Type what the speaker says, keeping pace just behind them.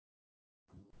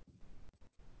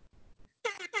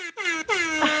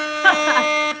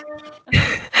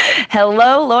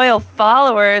Hello, loyal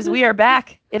followers. We are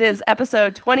back. It is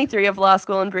episode 23 of Law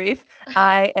School in Brief.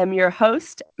 I am your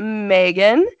host,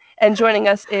 Megan, and joining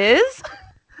us is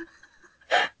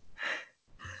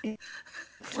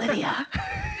it's Lydia,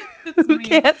 who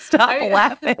can't stop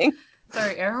laughing.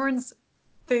 Sorry, air horns,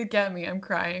 they get me. I'm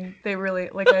crying. I really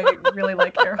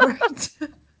like air horns.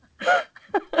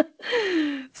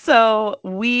 So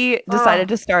we decided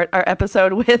Oh, to start our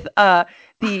episode with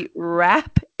the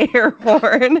rap air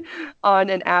horn on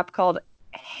an app called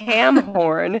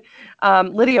Hamhorn.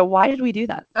 Lydia, why did we do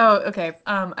that? okay.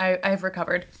 I've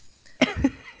recovered.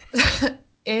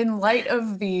 In light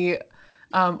of the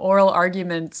oral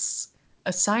arguments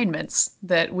assignments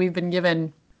that we've been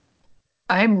given,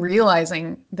 I'm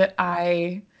realizing that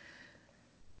I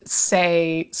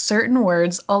say certain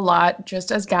words a lot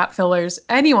just as gap fillers.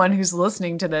 Anyone who's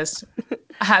listening to this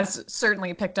has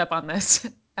certainly picked up on this,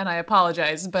 and I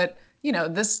apologize. But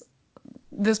this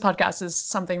podcast is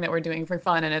something that we're doing for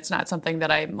fun, and it's not something that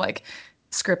I'm like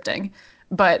scripting.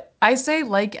 But I say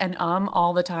like and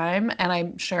all the time, and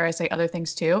I'm sure I say other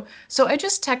things too. So I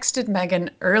just texted Megan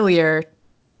earlier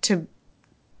to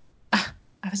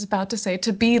I was about to say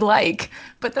to be like,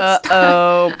 but that's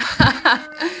Uh-oh.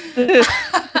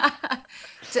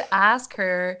 to ask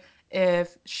her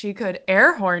if she could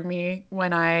air horn me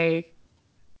when I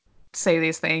say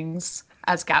these things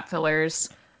as gap fillers.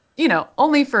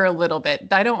 Only for a little bit.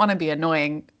 I don't want to be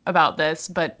annoying about this,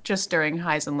 but just during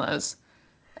highs and lows,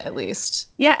 at least.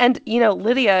 Yeah, and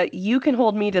Lydia, you can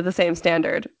hold me to the same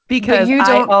standard But because you I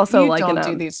don't also you like an don't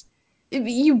do these.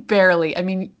 You barely. I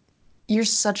mean, you're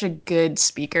such a good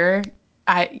speaker.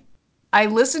 I I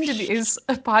listen to these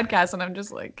podcasts and I'm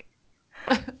just like,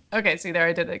 okay, see there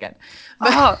I did it again. But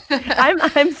Oh,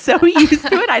 I'm so used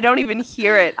to it. I don't even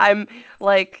hear it. I'm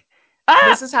like, ah,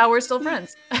 this is how we're still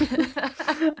friends.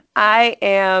 I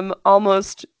am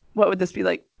almost, what would this be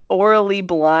like? Orally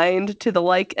blind to the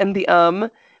like and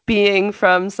the being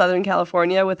from Southern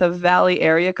California with a Valley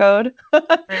area code.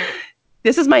 Right.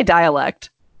 This is my dialect.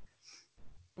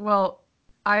 Well,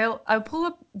 I'll pull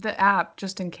up the app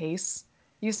just in case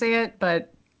you say it,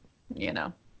 but you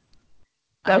know,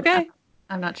 I, I Okay.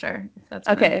 I'm not sure if that's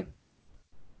gonna. Okay.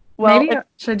 Well, Maybe if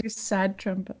should I do sad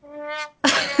trumpet?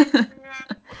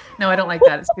 No, I don't like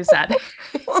that. It's too sad.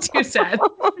 It's too sad.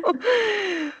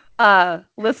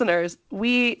 listeners,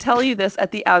 we tell you this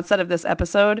at the outset of this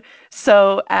episode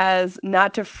so as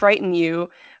not to frighten you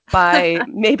by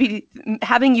maybe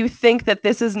having you think that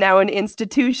this is now an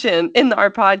institution in our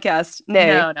podcast. Nay,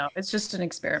 No, it's just an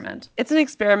experiment. it's an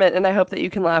experiment, and I hope that you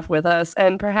can laugh with us,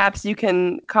 and perhaps you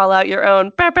can call out your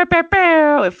own "bow, bow, bow,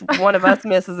 bow" if one of us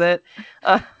misses it.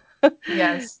 Uh,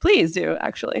 Yes. please do,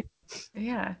 actually.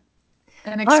 Yeah.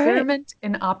 An All right. experiment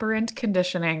in operant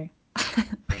conditioning.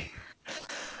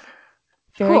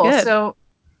 Very Cool. good. So,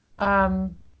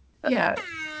 um, yeah.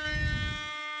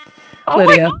 Oh my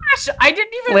Lydia, gosh, I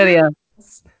didn't even Lydia,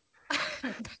 realize.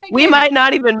 we Megan, might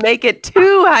not even make it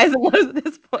to highs and lows at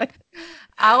this point.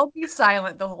 I'll be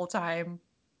silent the whole time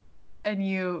and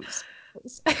you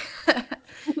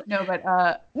No, but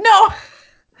no.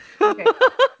 Okay.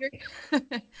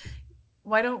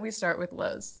 Why don't we start with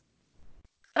lows?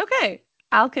 Okay,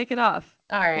 I'll kick it off.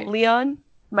 All right. Leon,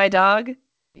 my dog,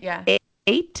 Yeah.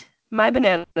 ate my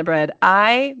banana bread.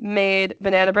 I made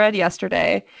banana bread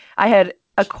yesterday. I had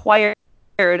acquired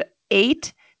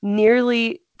 8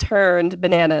 nearly turned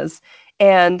bananas,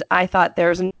 and I thought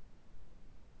there's no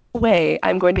way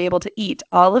I'm going to be able to eat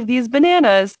all of these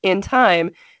bananas in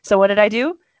time. So what did I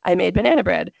do? I made banana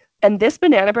bread. And this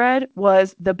banana bread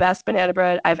was the best banana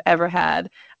bread I've ever had.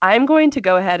 I'm going to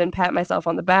go ahead and pat myself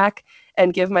on the back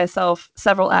and give myself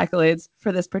several accolades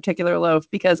for this particular loaf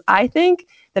because I think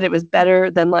that it was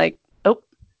better than oh,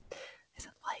 I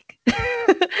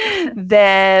said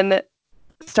than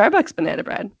Starbucks banana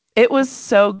bread. It was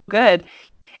so good.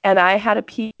 And I had a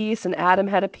piece, and Adam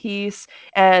had a piece.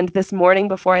 And this morning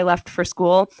before I left for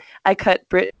school, I cut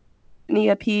Brittany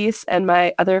a piece and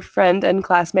my other friend and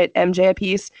classmate MJ a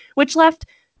piece, which left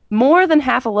more than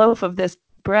half a loaf of this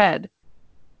bread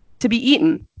to be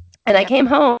eaten. And I Yeah. came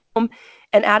home,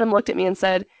 and Adam looked at me and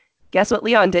said, "Guess what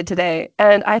Leon did today?"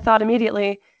 And I thought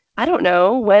immediately, I don't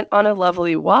know, went on a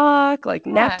lovely walk, like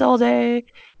napped Yeah. all day.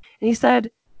 And he said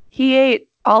he ate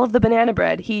all of the banana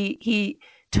bread. He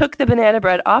took the banana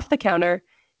bread off the counter,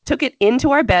 took it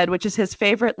into our bed, which is his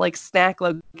favorite like snack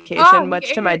Oh, location, he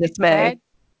much to ate my it in dismay. bed.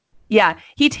 Yeah,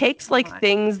 he takes Come like on.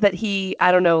 things that he,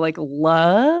 I don't know, like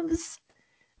loves.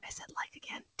 I said like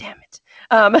again, damn it.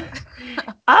 Um,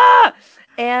 ah,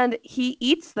 and he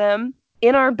eats them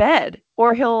in our bed,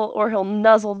 or he'll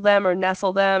nuzzle them or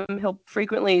nestle them. He'll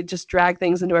frequently just drag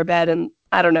things into our bed and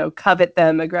I don't know, covet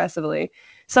them aggressively.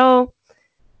 So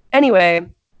anyway,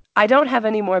 I don't have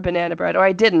any more banana bread, or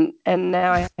I didn't, and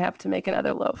now I have to make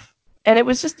another loaf. And it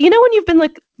was just, when you've been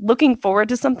like looking forward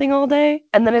to something all day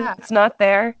and then Yeah. it's not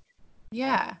there.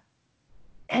 Yeah.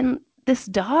 And this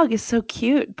dog is so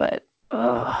cute, but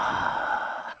oh.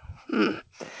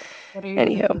 What are you gonna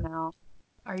do Anywho, now?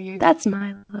 Are you that's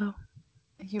Milo.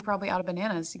 you're probably out of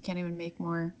bananas. You can't even make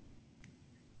more.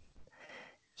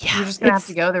 You're Yeah, just gonna have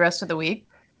to it's go the rest of the week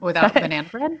without I, banana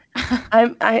bread?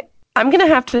 I'm gonna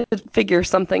have to figure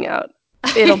something out.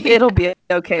 It'll be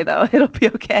okay though. It'll be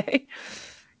okay.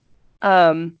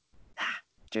 Um,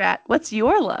 Drat, what's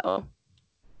your low?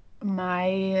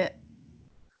 My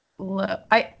low,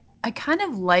 I kind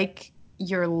of like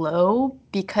your low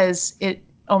because it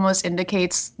almost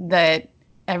indicates that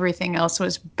everything else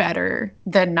was better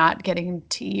than not getting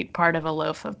to eat part of a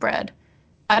loaf of bread.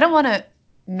 I don't want to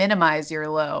minimize your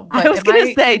low, I but was am gonna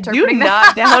I say, do interpreting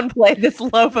not that? downplay this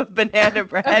loaf of banana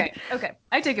bread. Okay, okay.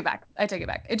 I take it back. I take it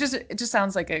back. It just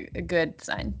sounds like a good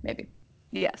sign, maybe.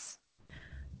 Yes.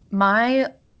 My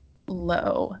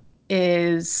low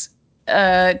is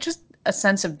just a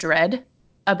sense of dread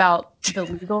about the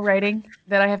legal writing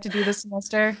that I have to do this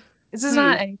semester. This is Hmm.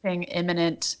 not anything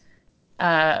imminent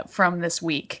from this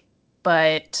week,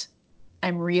 but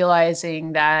I'm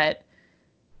realizing that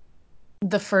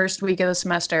the first week of the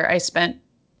semester I spent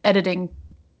editing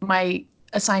my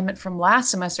assignment from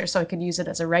last semester so I could use it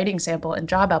as a writing sample in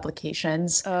job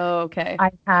applications. Oh, okay.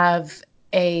 I have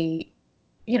a,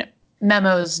 you know,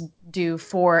 memos due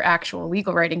for actual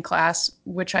legal writing class,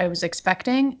 which I was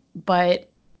expecting, but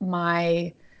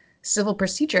my civil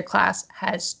procedure class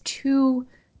has two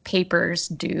papers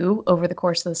due over the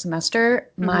course of the semester.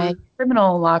 My Hmm.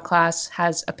 criminal law class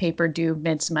has a paper due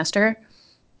mid-semester,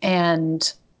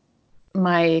 and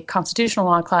my constitutional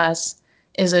law class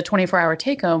is a 24-hour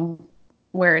take home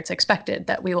where it's expected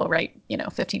that we will write,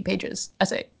 15 pages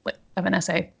essay like, of an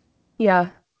essay. Yeah,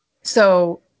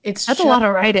 So it's that's a just, lot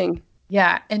of writing.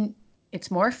 yeah, and it's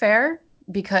more fair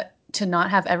because to not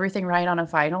have everything right on a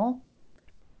final.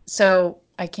 So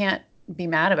I can't be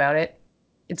mad about it.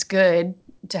 It's good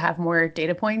to have more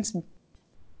data points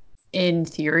in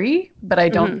theory, but I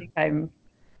don't Hmm. think I'm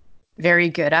very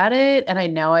good at it. And I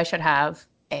know I should have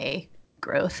a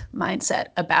growth mindset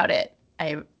about it.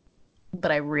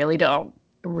 But I really don't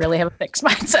really have a fixed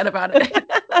mindset about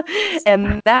it.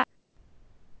 And that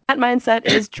mindset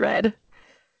is dread.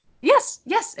 Yes,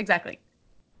 yes, exactly.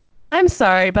 I'm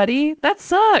sorry, buddy. That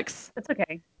sucks. That's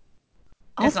okay.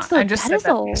 It's not. Also, I just that said is a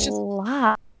that. It's just,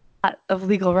 lot of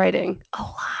legal writing. A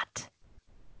lot.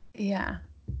 yeah.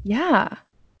 Yeah.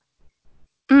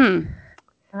 Mm.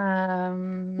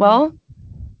 Um, Well,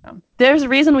 um, there's a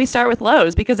reason we start with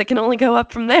lows because it can only go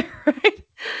up from there, right?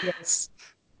 yes.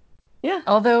 Yeah.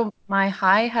 Although my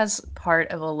high has part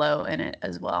of a low in it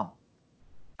as well.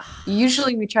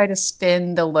 Usually we try to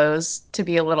spin the lows to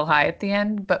be a little high at the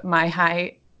end, but my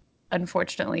high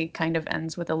unfortunately kind of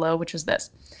ends with a low, which is this.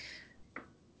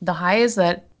 The high is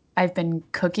that I've been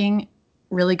cooking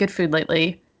really good food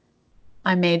lately.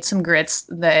 I made some grits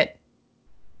that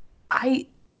I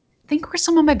think were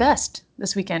some of my best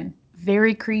this weekend.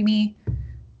 Very creamy,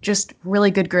 just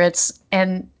really good grits.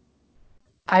 And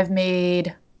I've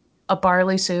made a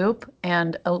barley soup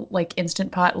and a like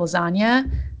instant pot lasagna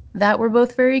that were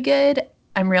both very good.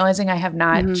 I'm realizing I have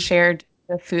not Hmm. shared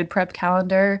the food prep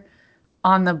calendar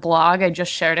on the blog. I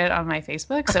just shared it on my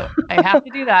Facebook. So I have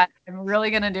to do that. I'm really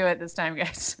going to do it this time,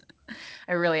 guys.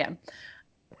 I really am.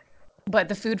 But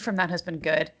the food from that has been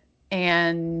good.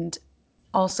 And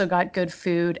also got good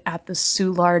food at the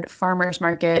Soulard Farmers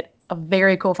Market, a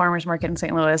very cool farmers market in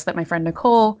St. Louis that my friend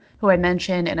Nicole, who I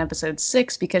mentioned in episode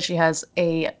 6 because she has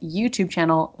a YouTube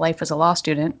channel, Life as a Law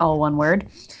Student, all one word.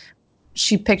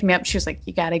 She picked me up. She was like,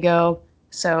 "You got to go."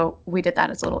 So we did that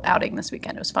as a little outing this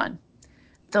weekend. It was fun.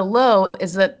 The low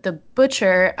is that the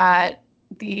butcher at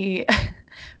the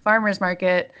farmers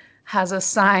market has a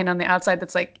sign on the outside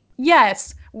that's like,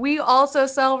 "Yes, we also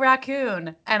sell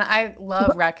raccoon." And I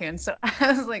love raccoons. So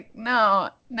I was like, no,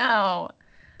 no,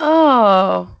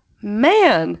 Oh,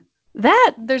 man.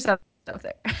 That there's other stuff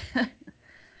there.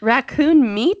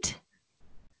 raccoon meat?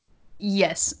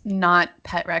 Yes, not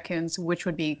pet raccoons, which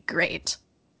would be great.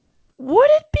 Would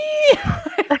it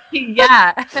be?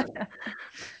 Yeah.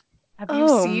 Have you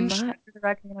Oh, seen my. Shredder the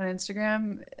Raccoon on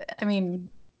Instagram? I mean,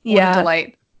 what a Yeah.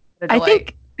 delight. What a I delight.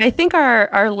 think I think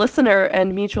our listener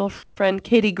and mutual friend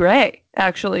Katie Gray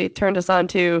actually turned us on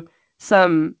to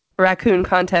some raccoon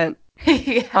content on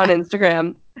Yeah,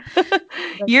 Instagram that's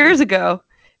years funny. ago,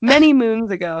 many moons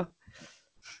ago.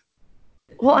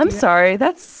 Well, Do I'm you sorry.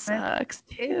 That have, sucks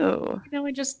too.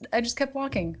 I just kept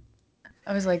walking.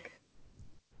 I was like,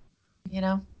 you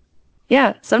know,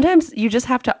 Yeah, sometimes you just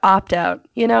have to opt out,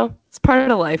 you know? It's part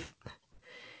of life.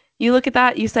 You look at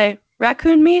that, you say,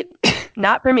 raccoon meat?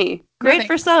 Not for me. no Great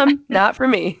for thanks. some, not for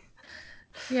me.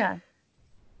 Yeah.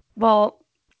 Well,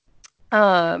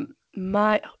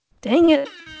 my dang it.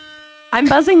 I'm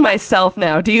buzzing myself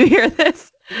now. Do you hear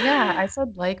this? Yeah, I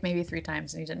said like maybe 3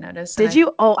 times and you didn't notice, and Did I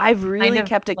you? Oh, I've kind really of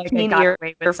kept a like I keen got ear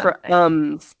away with for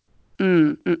something.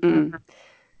 Mm.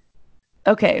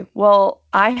 Okay, well,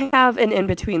 I have an in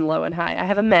between low and high. I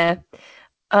have a meh.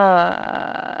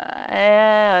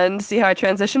 And see how I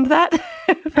transitioned that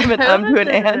from an to an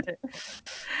and.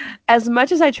 As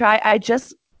much as I try, I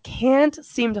just can't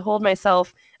seem to hold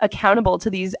myself accountable to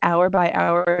these hour by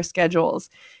hour schedules.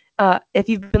 If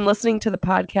you've been listening to the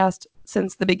podcast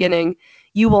since the beginning,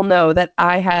 you will know that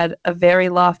I had a very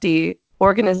lofty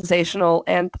organizational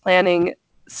and planning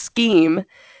scheme,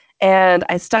 and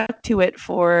I stuck to it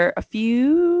for a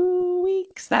few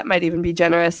weeks. That might even be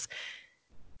generous.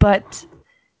 But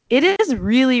it is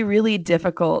really, really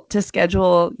difficult to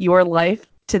schedule your life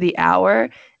to the hour.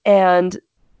 And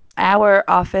our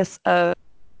Office of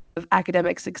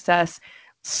Academic Success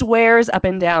swears up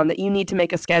and down that you need to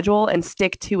make a schedule and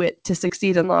stick to it to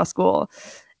succeed in law school.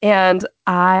 And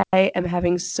I am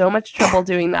having so much trouble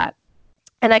doing that.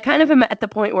 And I kind of am at the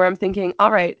point where I'm thinking,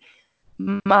 all right,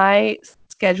 my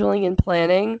scheduling and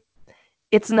planning,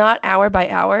 it's not hour by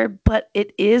hour, but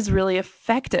it is really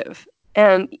effective.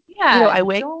 And, Yeah, I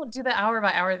wake, don't do the hour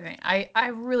by hour thing. I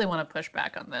really want to push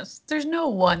back on this. There's no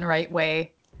one right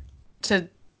way to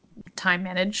time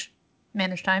manage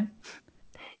time.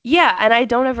 yeah, and I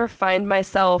don't ever find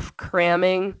myself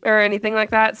cramming or anything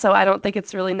like that, so I don't think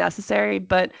it's really necessary.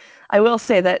 But I will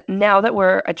say that now that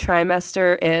we're a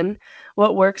trimester in,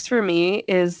 what works for me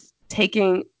is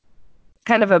taking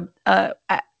kind of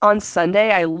on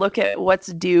Sunday, I look at what's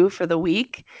due for the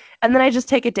week, and then I just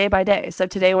take it day by day. So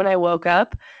today when I woke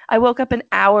up an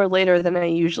hour later than I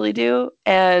usually do,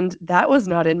 and that was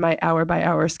not in my hour by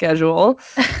hour schedule.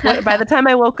 By the time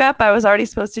I woke up, I was already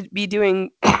supposed to be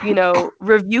doing,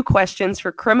 review questions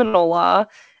for criminal law,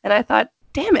 and I thought,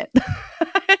 damn it,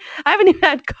 I haven't even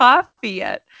had coffee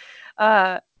yet.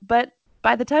 But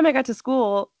by the time I got to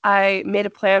school, I made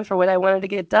a plan for what I wanted to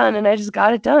get done, and I just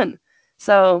got it done.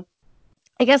 So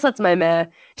I guess that's my meh.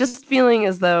 Just feeling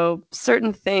as though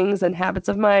certain things and habits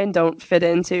of mine don't fit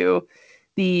into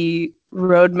the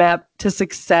roadmap to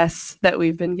success that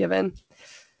we've been given.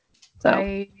 So,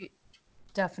 I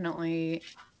definitely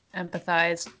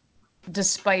empathize,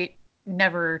 despite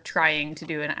never trying to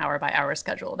do an hour by hour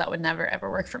schedule. That would never ever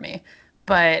work for me.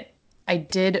 But I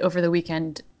did over the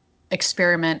weekend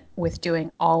experiment with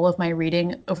doing all of my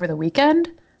reading over the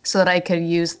weekend so that I could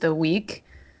use the week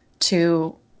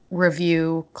to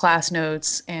review class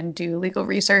notes and do legal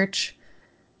research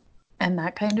and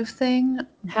that kind of thing.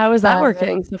 how is that But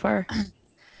working so far?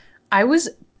 I was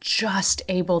just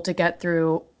able to get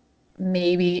through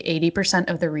maybe 80%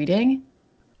 of the reading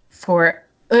for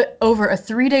over a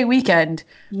 3-day weekend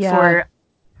Yeah. for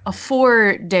a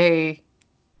 4-day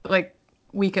like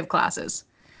week of classes.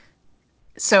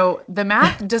 So the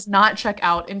math does not check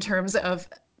out in terms of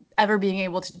ever being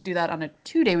able to do that on a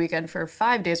 2-day weekend for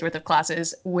 5 days worth of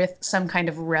classes with some kind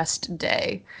of rest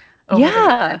day over the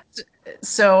weekend. Yeah.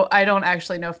 So I don't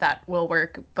actually know if that will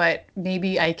work, but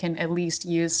maybe I can at least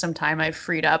use some time I've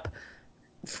freed up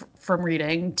from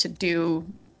reading to do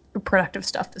productive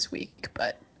stuff this week,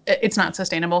 but it's not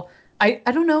sustainable. I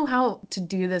don't know how to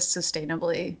do this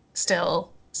sustainably.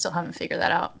 Still haven't figured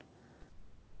that out.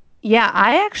 Yeah,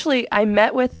 I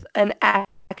met with an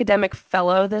academic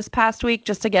fellow this past week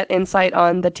just to get insight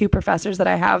on the two professors that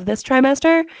I have this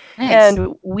trimester, Nice.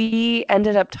 and we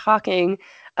ended up talking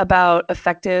about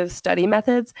effective study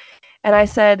methods. And I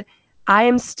said, I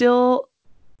am still,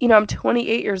 I'm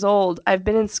 28 years old. I've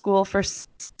been in school for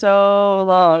so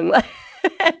long.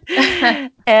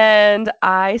 And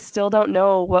I still don't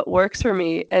know what works for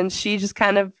me. And she just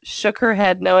kind of shook her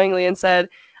head knowingly and said,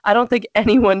 I don't think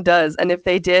anyone does. And if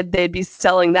they did, they'd be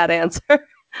selling that answer.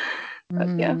 But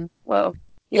yeah, Mm. well,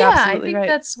 you're Yeah, I absolutely think right.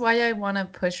 that's why I want to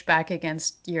push back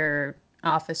against your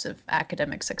Office of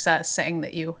Academic Success saying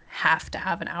that you have to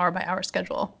have an hour by hour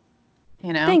schedule,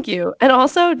 you know? Thank you. And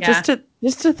also Yeah.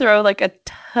 just to throw like a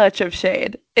touch of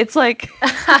shade. It's like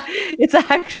it's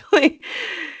actually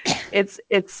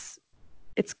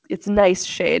it's nice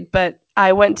shade, but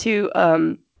I went to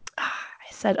I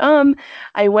said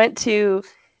I went to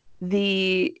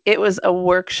it was a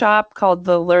workshop called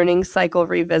the Learning Cycle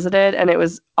Revisited, and it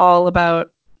was all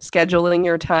about scheduling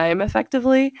your time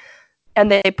effectively.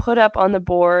 and they put up on the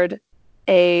board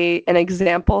an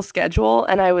example schedule,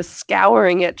 and I was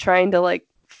scouring it trying to like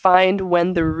find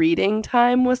when the reading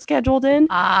time was scheduled in.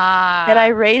 And I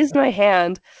raised my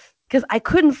hand because I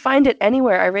couldn't find it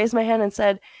anywhere. I raised my hand and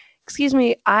said, "Excuse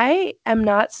me, I am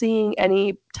not seeing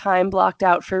any time blocked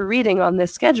out for reading on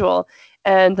this schedule."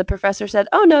 And the professor said,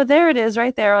 "Oh no, there it is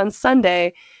right there on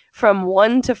Sunday from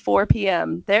 1 to 4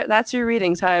 p.m. There, that's your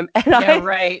reading time." And Yeah,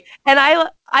 right.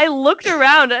 I looked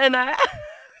around and I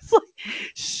was like,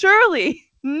 surely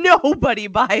nobody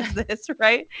buys this,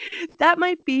 right? That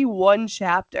might be one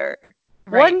chapter.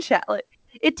 Right. One chapter.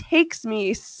 It takes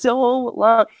me so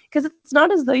long because it's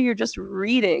not as though you're just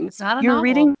reading. It's not a You're novel.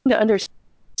 reading to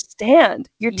understand.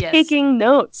 You're Yes. taking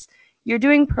notes. You're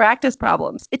doing practice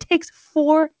problems. It takes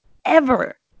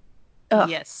forever. Ugh.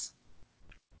 Yes.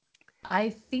 I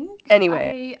think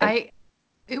Anyway.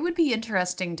 it would be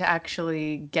interesting to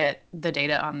actually get the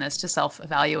data on this to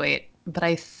self-evaluate, but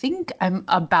I think I'm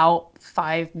about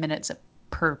 5 minutes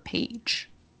per page.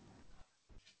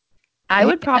 I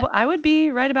would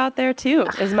be right about there too,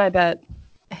 is my bet.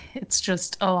 It's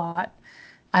just a lot.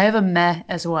 I have a meh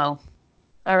as well.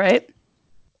 All right.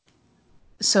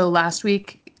 So last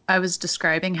week I was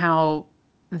describing how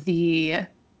the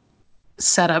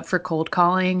setup for cold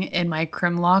calling in my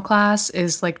crim law class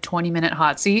is like 20-minute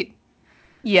hot seat.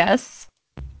 Yes.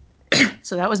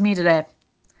 So that was me today.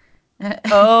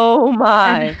 Oh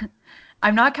my. And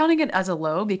I'm not counting it as a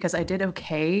low because I did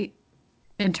okay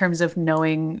in terms of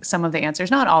knowing some of the answers.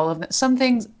 Not all of them. Some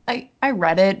things I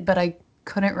read it, but I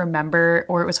couldn't remember,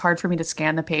 or it was hard for me to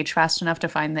scan the page fast enough to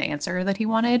find the answer that he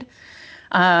wanted.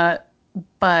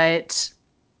 But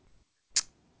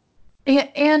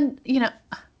and you know,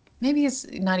 maybe it's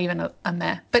not even a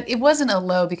meh, but it wasn't a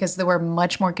low because there were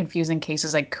much more confusing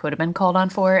cases I could have been called on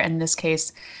for. And this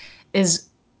case is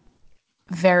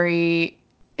very,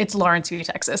 it's Lawrence v.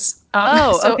 Texas.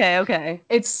 Oh, So okay.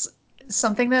 it's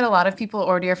something that a lot of people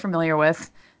already are familiar with.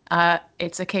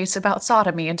 It's a case about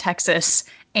sodomy in Texas.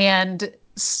 And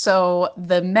so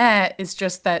the meh is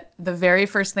just that the very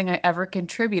first thing I ever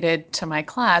contributed to my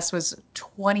class was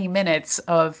 20 minutes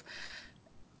of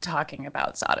talking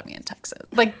about sodomy in Texas.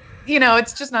 Like,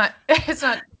 it's just not, it's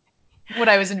not what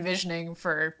I was envisioning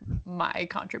for my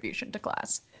contribution to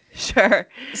class. Sure.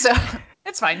 So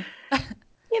it's fine.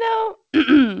 You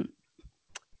know,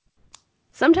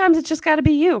 sometimes it's just got to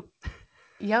be you.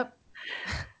 Yep.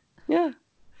 Yeah.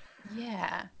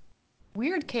 Yeah.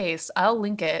 Weird case. I'll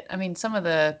link it. I mean, some of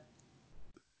the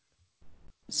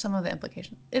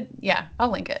implications. Yeah,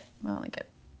 I'll link it. I'll link it.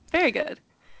 Very good.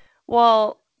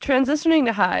 Well, transitioning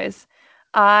to highs,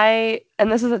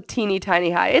 and this is a teeny tiny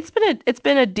high. It's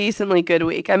been a decently good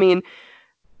week. I mean,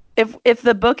 if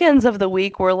the bookends of the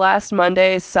week were last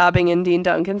Monday sobbing in Dean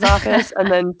Duncan's office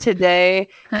and then today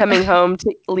coming home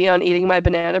to Leon eating my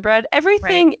banana bread, Right.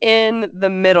 everything in the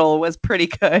middle was pretty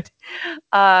good.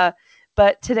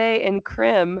 But today in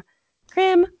Crim,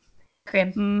 Cream.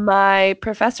 my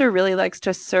professor really likes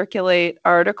to circulate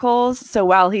articles. So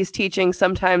while he's teaching,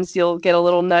 sometimes you'll get a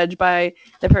little nudge by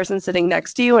the person sitting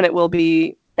next to you, and it will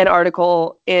be an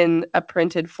article in a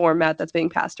printed format that's being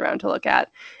passed around to look at.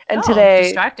 And Oh, today,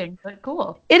 distracting, but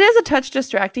cool. it is a touch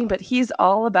distracting, but he's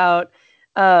all about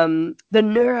the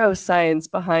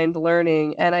neuroscience behind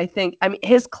learning. And I mean,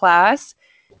 his class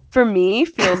for me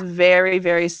feels very,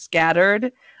 very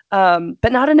scattered,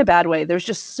 but not in a bad way. There's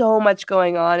just so much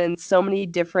going on and so many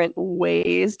different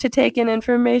ways to take in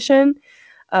information.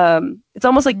 It's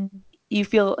almost like you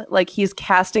feel like he's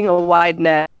casting a wide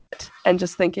net and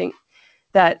just thinking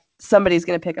that somebody's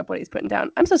going to pick up what he's putting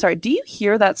down. I'm so sorry. Do you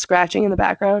hear that scratching in the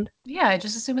background? Yeah, I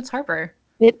just assume it's Harper.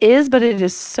 It is, but it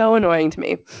is so annoying to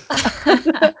me.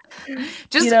 you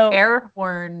Just know, air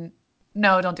horn.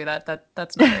 No, don't do that.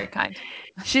 That's not very kind.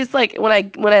 she's like when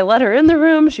I let her in the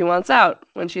room, she wants out.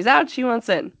 When she's out, she wants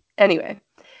in. Anyway,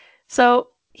 so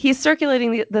he's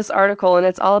circulating this article, and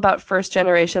it's all about first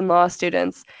generation law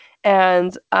students.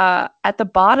 And at the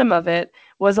bottom of it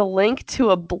was a link to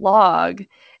a blog,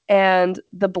 and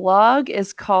the blog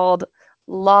is called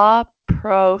Law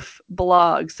Prof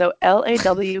Blog. So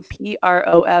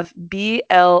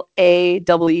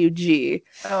LAWPROFBLAWG.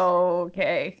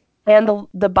 Okay. And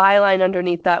the byline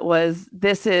underneath that was,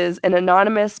 "This is an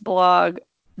anonymous blog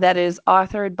that is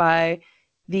authored by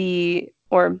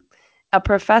or a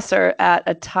professor at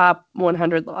a top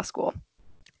 100 law school."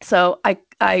 So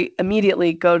I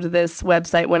immediately go to this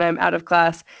website when I'm out of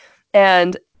class,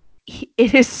 and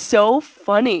it is so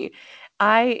funny.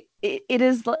 It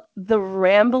is the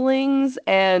ramblings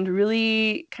and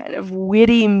really kind of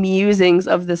witty musings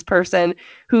of this person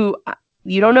who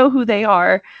you don't know who they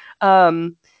are.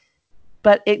 Um,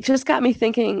 But it just got me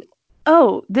thinking,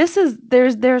 oh,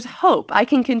 there's hope. I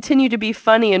can continue to be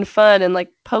funny and fun and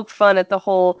like poke fun at the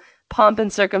whole pomp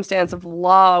and circumstance of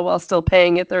law while still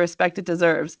paying it the respect it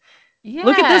deserves.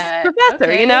 Look at this Yeah.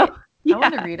 professor, you know? Okay. I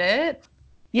want to Yeah. read it.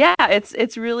 Yeah,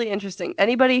 it's really interesting.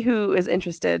 Anybody who is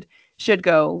interested should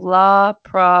go La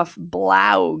Prof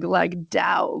Blaug, like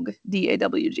Daug,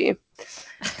 DAWG,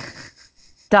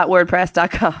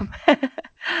 .wordpress.com.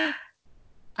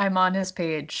 I'm on his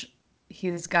page.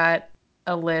 He's got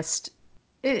a list.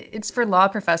 It's for law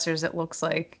professors, it looks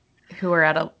like, who are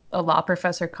at a law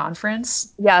professor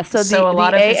conference. Yeah, so So a the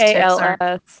lot of his tips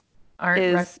AALS aren't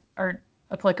is aren't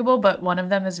applicable, but one of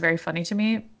them is very funny to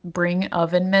me. Bring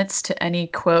oven mitts to any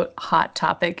quote hot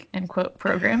topic end quote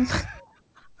program.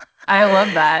 I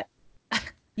love that.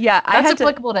 yeah, That's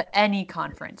applicable to any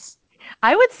conference.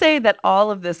 I would say that all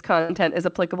of this content is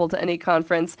applicable to any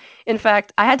conference. In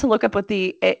fact, I had to look up what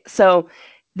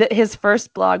his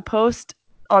first blog post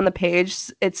on the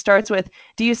page, it starts with,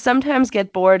 "Do you sometimes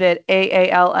get bored at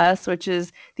AALS, which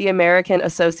is the American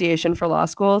Association for Law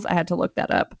Schools?" I had to look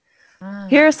that up.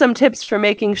 "Here are Ah. some tips for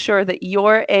making sure that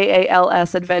your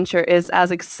AALS adventure is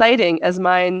as exciting as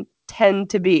mine tend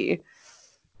to be."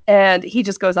 And he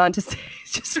just goes on to say,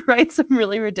 just write some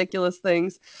really ridiculous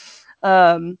things.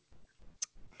 Um,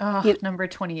 Oh, you number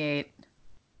 28.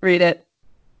 read it.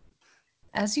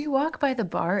 As you walk by the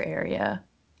bar area,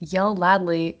 yell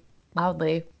loudly,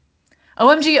 OMG,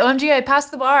 OMG, I passed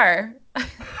the bar.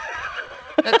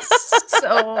 That's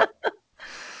so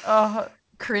oh,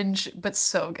 cringe, but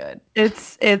so good.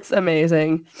 It's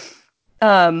amazing.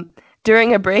 Um,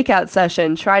 During a breakout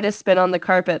session, try to spin on the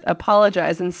carpet,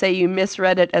 apologize, and say you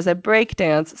misread it as a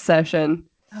breakdance session.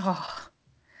 Oh,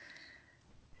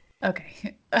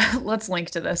 okay. Let's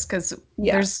link to this because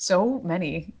Yeah, there's so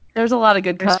many. there's a lot of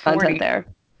good There's content 40. there.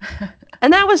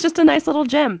 And that was just a nice little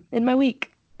gem in my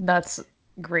week. That's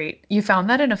great. You found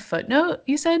that in a footnote,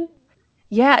 you said?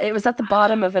 Yeah, it was at the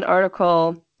bottom of an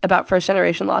article about first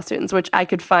generation law students, which I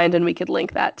could find and we could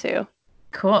link that to.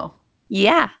 Cool.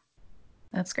 Yeah.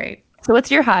 That's great. So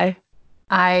what's your high?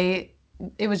 I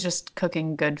it was just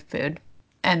cooking good food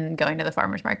and going to the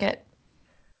farmer's market.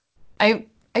 I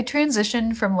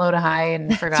transitioned from low to high and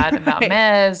That's forgot about right.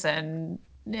 Mez and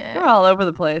You're yeah, all over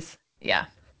the place. yeah.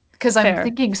 Because I'm Fair.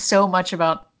 thinking so much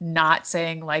about not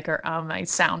saying like or I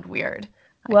sound weird,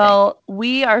 I think. Well,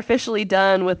 we are officially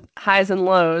done with highs and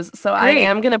lows, so I Great.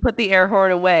 am going to put the air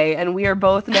horn away, and we are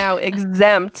both now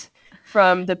exempt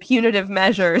from the punitive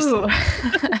measures Ooh.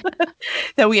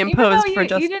 that we Even though imposed for you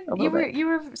just a didn't little bit. you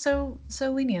were so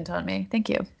lenient on me. Thank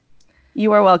you.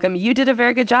 You are welcome. You did a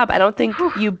very good job. I don't think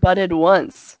Whew. you butted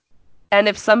once. And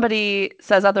if somebody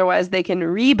says otherwise, they can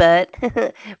rebut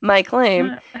my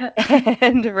claim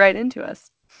and write into us.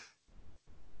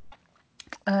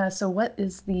 So what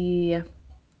is the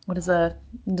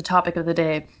topic of the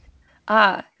day?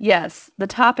 Ah, yes, the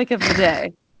topic of the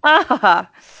day. Ah,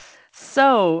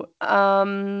 so,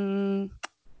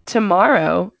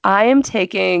 tomorrow I am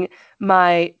taking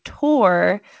my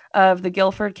tour of the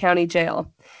Guilford County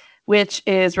Jail, which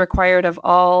is required of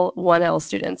all 1L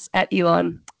students at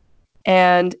Elon.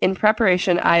 And in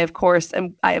preparation, I have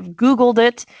Googled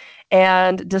it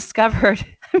and discovered,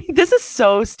 I mean, this is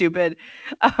so stupid.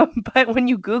 But when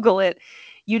you Google it,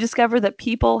 you discover that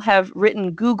people have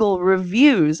written Google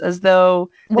reviews as though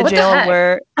the What the jail heck?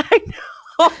 were, I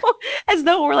know, as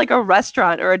though it were like a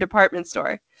restaurant or a department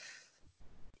store.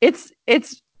 It's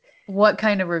What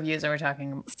kind of reviews are we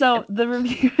talking so about? the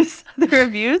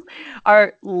reviews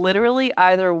are literally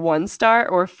either 1 star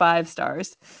or 5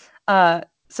 stars.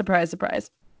 Surprise,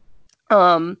 surprise.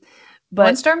 Um, One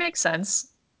but star makes sense.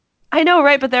 I know,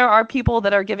 right? But there are people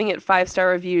that are giving it 5 star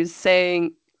reviews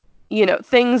saying,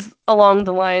 things along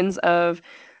the lines of,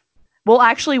 well,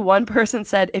 actually, one person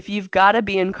said, if you've got to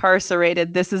be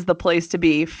incarcerated, this is the place to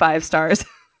be, 5 stars.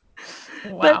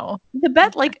 But Wow. the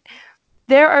bet, like,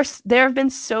 there have been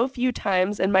so few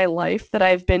times in my life that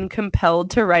I've been compelled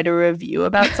to write a review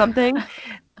about something,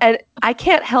 and I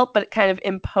can't help but kind of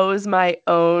impose my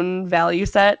own value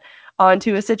set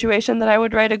onto a situation that I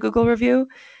would write a Google review.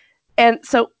 And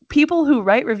so people who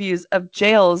write reviews of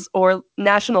jails or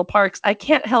national parks, I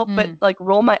can't help but Hmm. like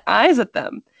roll my eyes at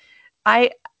them.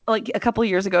 I like a couple of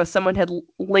years ago, someone had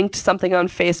linked something on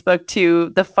Facebook to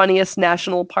the funniest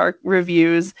national park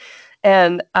reviews,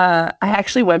 and I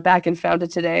actually went back and found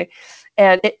it today.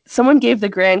 And someone gave the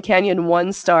Grand Canyon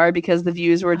 1 star because the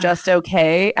views were just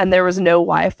okay, and there was no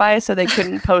Wi-Fi, so they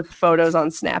couldn't post photos on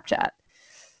Snapchat.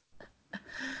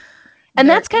 And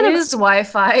There that's kind of is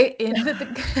Wi-Fi in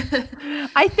the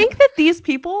I think that these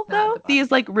people, not at though, the bottom.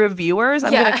 these like reviewers,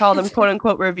 I'm going to Yeah. call them quote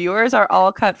unquote reviewers, are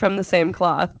all cut from the same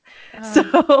cloth. Uh,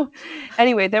 So,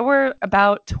 anyway, there were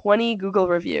about 20 Google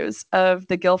reviews of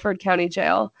the Guilford County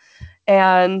Jail.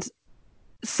 And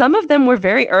some of them were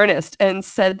very earnest and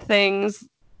said things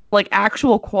like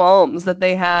actual qualms that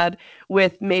they had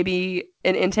with maybe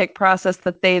an intake process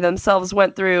that they themselves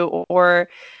went through or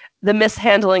the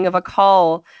mishandling of a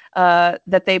call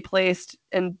that they placed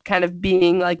and kind of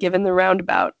being like given the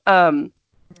roundabout.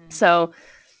 So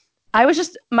I was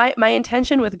just my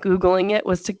intention with Googling it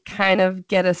was to kind of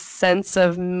get a sense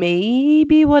of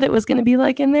maybe what it was going to be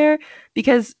like in there.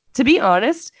 Because to be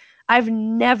honest, I've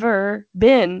never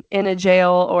been in a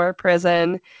jail or a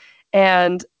prison.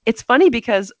 And it's funny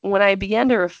because when I began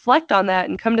to reflect on that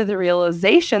and come to the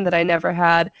realization that I never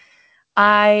had,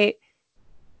 I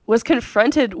was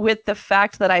confronted with the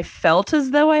fact that I felt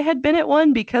as though I had been at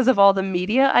one because of all the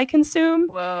media I consume.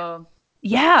 Whoa.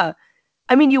 Yeah.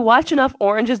 I mean, you watch enough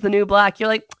Orange is the New Black, you're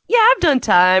like, yeah, I've done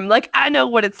time. Like, I know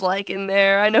what it's like in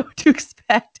there. I know what to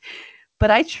expect. But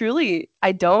I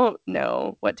don't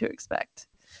know what to expect.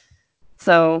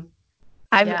 So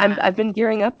Yeah. I've been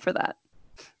gearing up for that.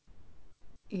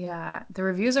 Yeah. The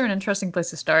reviews are an interesting place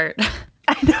to start.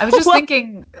 I I was just know.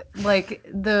 thinking, like,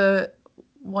 the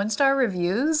one-star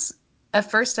reviews, at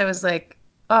first I was like,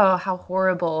 oh, how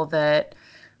horrible that,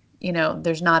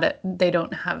 there's not they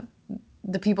don't have,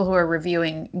 the people who are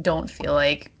reviewing don't feel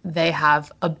like they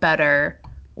have a better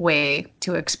way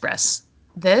to express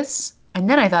this. And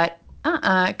then I thought,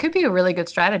 it could be a really good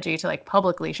strategy to like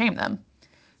publicly shame them.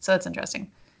 So that's interesting.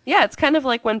 Yeah, it's kind of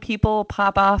like when people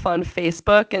pop off on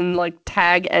Facebook and like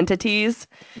tag entities,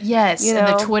 Yes, you and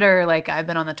the know? Twitter, like I've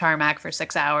been on the tarmac for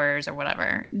 6 hours or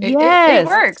whatever. It Yes.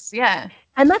 works. Yeah.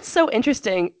 And that's so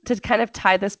interesting to kind of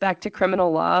tie this back to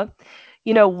criminal law.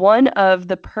 You know, one of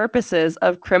the purposes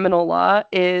of criminal law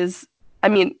is, I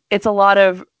mean, it's a lot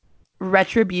of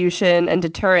retribution and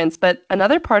deterrence, but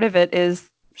another part of it is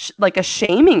like a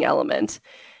shaming element.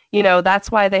 You know,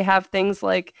 that's why they have things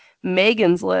like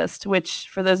Megan's List, which,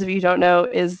 for those of you who don't know,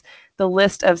 is the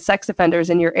list of sex offenders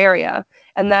in your area.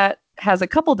 And that has a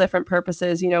couple different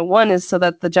purposes. You know, one is so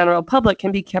that the general public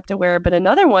can be kept aware, but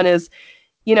another one is,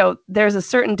 you know, there's a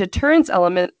certain deterrence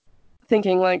element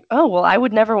thinking like, oh, well, I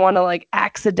would never want to like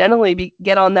accidentally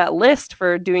get on that list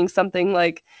for doing something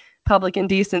like public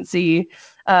indecency.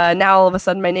 Now all of a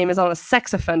sudden my name is on a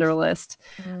sex offender list.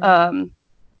 Mm. Um,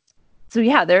 so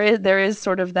yeah, there is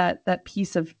sort of that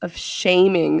piece of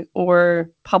shaming or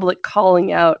public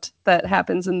calling out that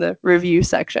happens in the review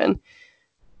section.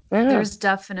 I don't know. There's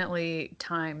definitely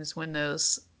times when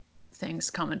those things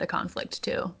come into conflict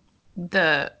too.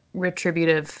 The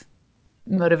retributive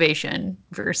motivation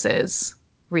versus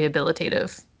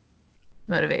rehabilitative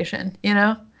motivation,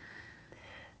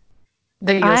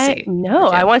 that you'll I see in the no,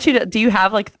 I jail. want you to. Do you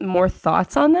have like more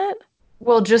thoughts on that?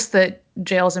 Well, just that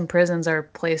jails and prisons are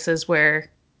places where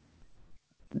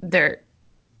they're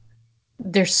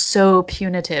they're so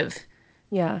punitive,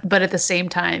 Yeah, but at the same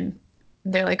time,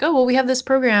 they're like, "Oh, well, we have this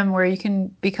program where you can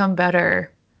become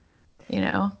better,"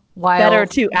 better while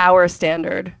to our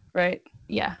standard, right?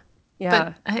 yeah.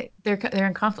 Yeah, But they're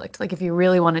in conflict. Like if you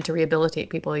really wanted to rehabilitate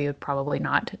people, you'd probably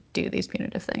not do these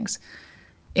punitive things.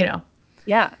 You know.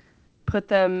 yeah. Put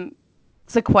them,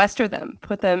 sequester them,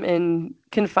 put them in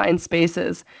confined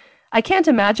spaces. I can't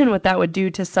imagine what that would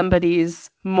do to somebody's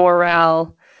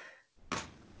morale.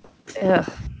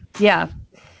 Ugh. Yeah.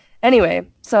 Anyway,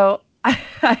 so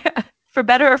for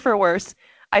better or for worse,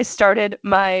 I started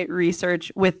my research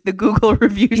with the Google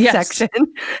reviews Yes. section,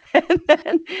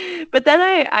 and but then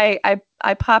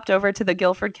I popped over to the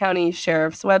Guilford County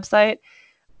Sheriff's website,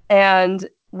 and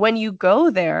when you go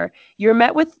there, you're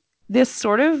met with this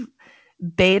sort of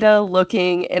beta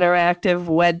looking interactive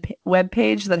web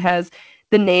page that has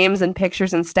the names and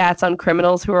pictures and stats on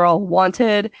criminals who are all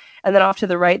wanted. And then off to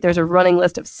the right, there's a running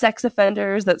list of sex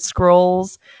offenders that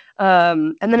scrolls.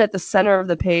 And then at the center of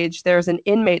the page, there's an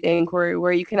inmate inquiry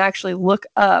where you can actually look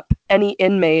up any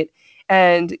inmate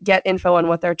and get info on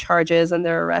what their charge is and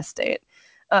their arrest date.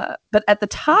 But at the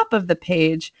top of the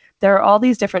page, there are all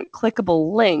these different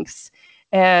clickable links.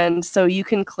 And so you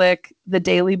can click the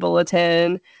daily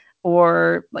bulletin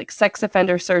or like sex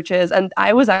offender searches. And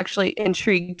I was actually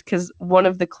intrigued because one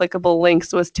of the clickable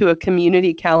links was to a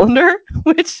community calendar,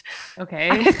 which Okay.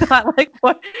 I thought, like,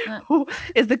 what Uh, who,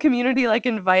 is the community like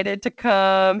invited to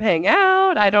come hang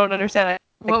out? I don't understand. I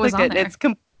what was clicked on it and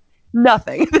there?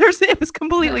 nothing. It was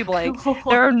completely blank.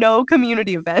 There are no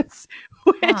community events,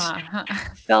 which Huh.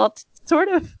 felt sort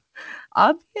of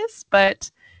obvious, but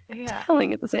Yeah.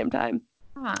 telling at the same time.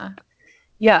 Huh.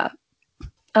 Yeah.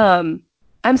 Um,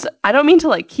 I don't mean to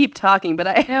like keep talking,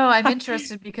 but No, I'm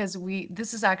interested because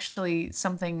this is actually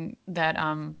something that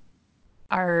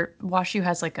our WashU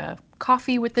has like a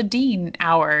coffee with the dean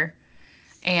hour,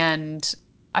 and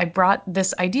I brought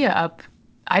this idea up.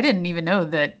 I didn't even know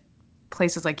that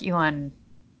places like Elon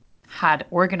had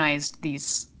organized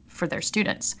these for their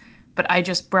students, but I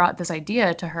just brought this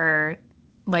idea to her,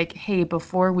 like, hey,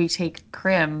 before we take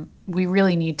Crim, we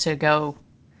really need to go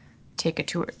take a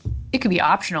tour. It could be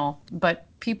optional, but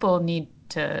people need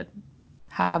to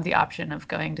have the option of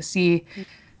going to see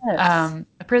yes.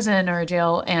 a prison or a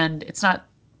jail, and it's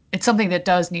something that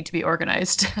does need to be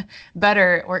organized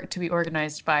better or to be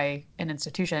organized by an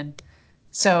institution.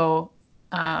 So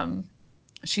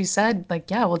she said, like,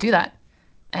 yeah, we'll do that.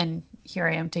 And here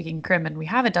I am taking crim, and we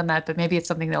haven't done that, but maybe it's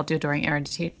something they'll do during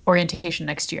orientation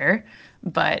next year.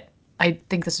 But I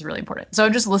think this is really important. So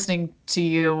I'm just listening to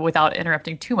you without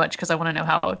interrupting too much because I want to know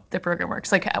how the program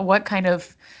works. Like, what kind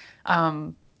of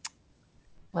um,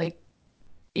 like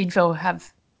info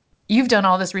have you've done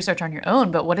all this research on your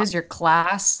own, but what is your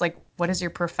class like? What is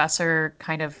your professor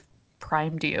kind of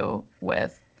primed you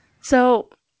with? So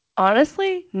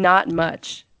honestly, not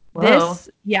much. Whoa.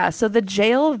 So the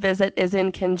jail visit is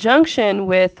in conjunction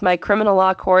with my criminal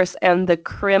law course and the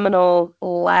criminal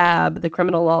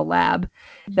law lab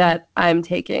Mhm. that I'm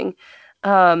taking.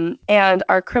 And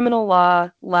our criminal law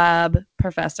lab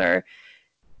professor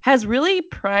has really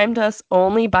primed us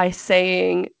only by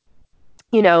saying,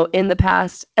 in the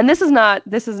past, and this is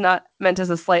not meant as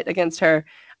a slight against her.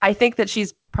 I think that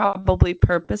she's probably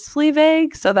purposefully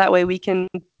vague so that way we can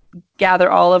gather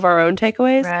all of our own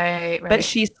takeaways. Right, But right.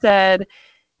 she said,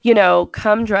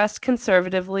 come dressed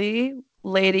conservatively.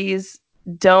 Ladies,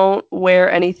 don't wear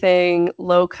anything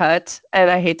low cut. And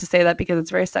I hate to say that because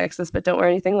it's very sexist, but don't wear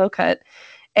anything low cut.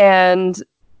 And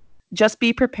just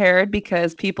be prepared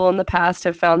because people in the past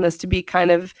have found this to be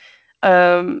kind of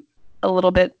um, a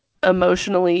little bit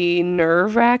emotionally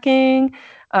nerve wracking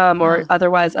or Huh.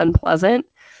 otherwise unpleasant.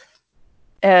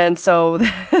 And so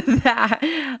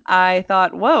that I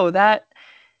thought, whoa, that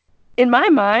in my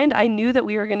mind, I knew that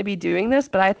we were going to be doing this,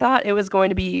 but I thought it was going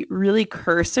to be really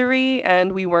cursory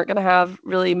and we weren't going to have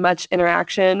really much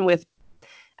interaction with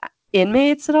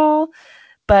inmates at all.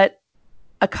 But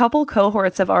a couple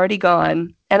cohorts have already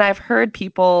gone, and I've heard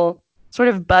people sort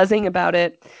of buzzing about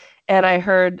it. And I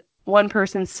heard one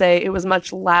person say it was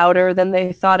much louder than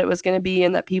they thought it was going to be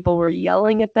and that people were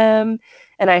yelling at them.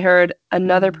 And I heard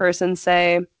another Mm. person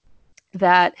say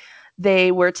that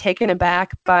they were taken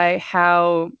aback by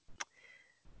how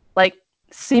like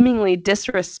seemingly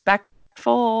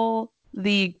disrespectful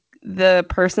the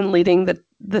person leading the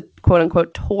quote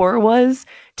unquote tour was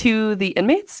to the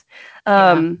inmates.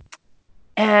 Yeah. Um,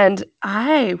 and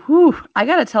I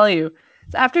gotta tell you,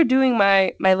 so after doing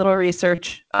my little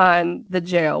research on the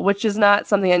jail, which is not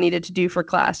something I needed to do for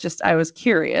class, just I was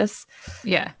curious,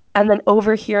 Yeah. and then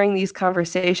overhearing these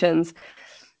conversations,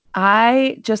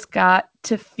 I just got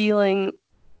to feeling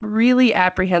really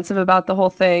apprehensive about the whole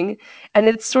thing. And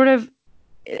it's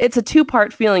a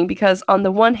two-part feeling because on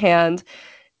the one hand,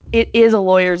 it is a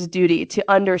lawyer's duty to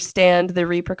understand the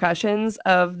repercussions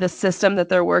of the system that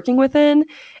they're working within.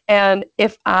 And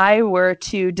if I were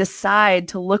to decide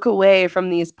to look away from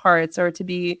these parts or to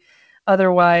be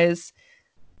otherwise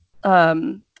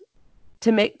um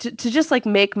to just like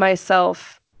make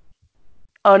myself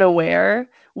unaware,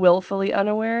 willfully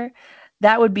unaware,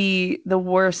 that would be the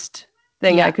worst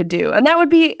thing I Yeah. could do. And that would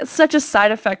be such a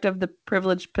side effect of the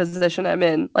privileged position I'm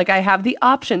in. Like I have the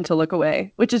option to look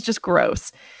away, which is just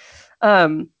gross.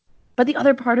 Um, but the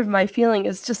other part of my feeling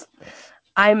is just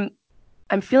I'm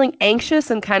I'm feeling anxious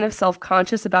and kind of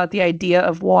self-conscious about the idea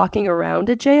of walking around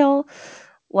a jail.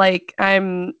 Like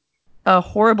I'm a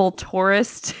horrible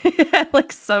tourist at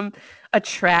like some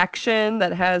attraction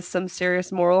that has some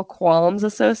serious moral qualms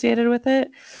associated with it.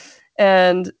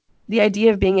 And the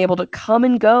idea of being able to come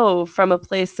and go from a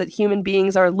place that human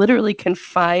beings are literally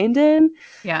confined in,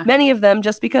 Yeah. many of them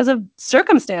just because of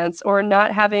circumstance or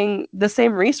not having the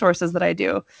same resources that I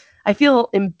do. I feel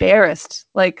embarrassed.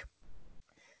 Like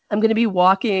I'm going to be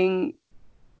walking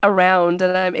around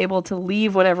and I'm able to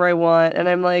leave whenever I want. And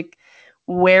I'm like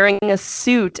wearing a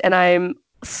suit and I'm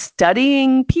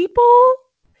studying people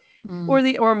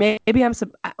Mm. or maybe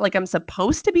I'm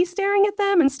supposed to be staring at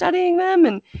them and studying them.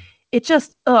 And it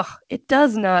just, it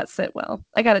does not sit well.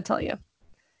 I got to tell you.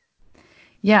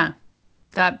 Yeah.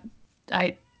 That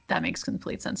I that makes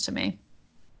complete sense to me.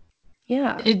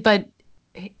 Yeah. But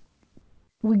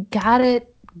we gotta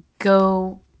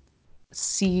go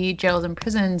see jails and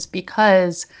prisons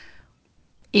because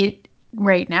it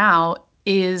right now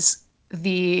is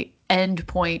the end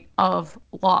point of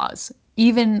laws.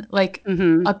 Even like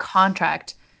Hmm. a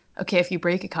contract. Okay, if you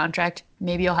break a contract,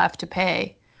 maybe you'll have to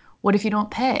pay. What if you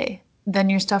don't pay? Then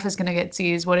your stuff is going to get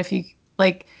seized. What if you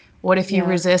Yeah.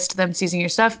 resist them seizing your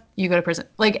stuff? You go to prison.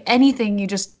 Like anything, you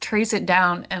just trace it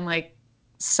down and like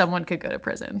someone could go to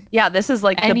prison. Yeah, this is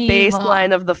like the Any law.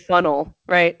 baseline of the funnel,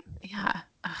 right? Yeah.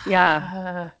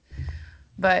 Yeah.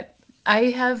 But I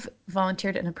have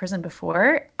volunteered in a prison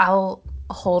before. I'll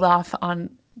hold off on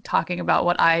talking about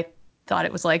what I thought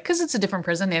it was like because it's a different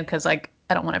prison and because like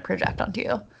I don't want to project onto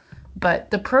you.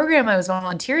 But the program I was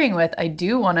volunteering with, I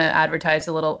do want to advertise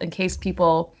a little in case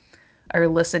people are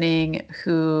listening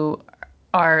who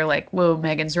are like, whoa,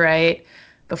 Megan's right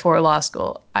before law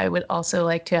school. I would also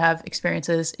like to have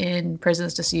experiences in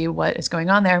prisons to see what is going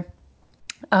on there.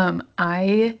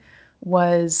 I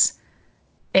was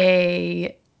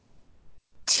a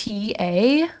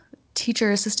TA,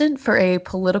 teacher assistant, for a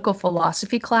political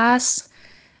philosophy class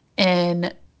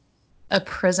in a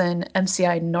prison,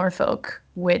 MCI Norfolk,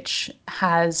 which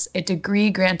has a degree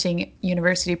granting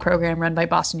university program run by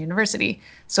Boston University.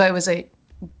 So I was a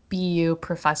BU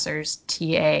professor's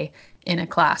TA in a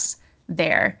class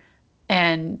there.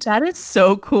 And That is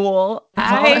so cool.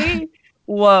 well,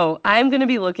 Whoa, I'm going to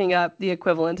be looking up the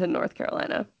equivalent in North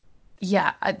Carolina.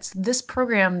 yeah, it's this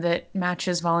program that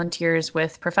matches volunteers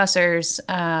with professors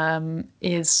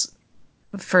is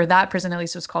for that prison, at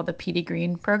least, it was called the PD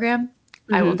Green program.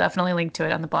 I will Hmm. definitely link to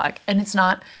it on the blog. And it's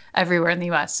not everywhere in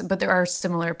the US, but there are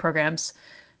similar programs.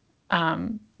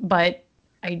 But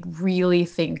I really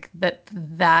think that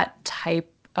that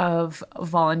type of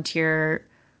volunteer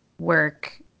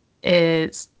work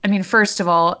is, I mean, first of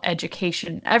all,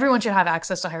 education. Everyone should have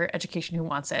access to higher education who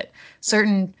wants it.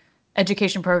 Certain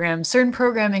education programs, certain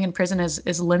programming in prison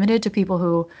is limited to people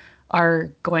who are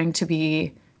going to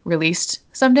be released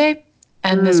someday.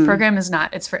 And this Mm. program is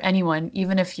not. It's for anyone,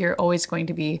 even if you're always going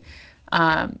to be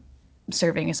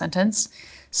serving a sentence.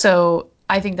 So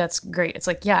I think that's great. It's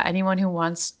like, yeah, anyone who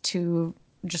wants to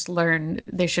just learn,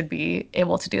 they should be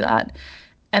able to do that.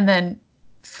 And then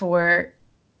for,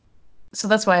 so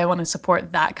that's why I want to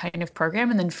support that kind of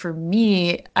program. And then for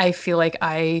me, I feel like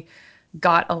I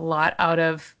got a lot out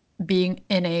of being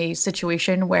in a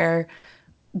situation where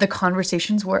the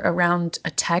conversations were around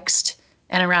a text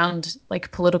and around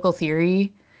like political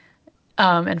theory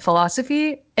and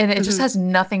philosophy, and it just Hmm. has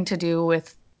nothing to do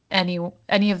with any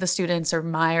of the students or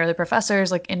my or the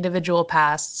professors like individual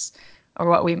pasts or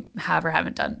what we have or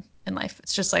haven't done in life.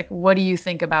 It's just like, what do you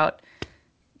think about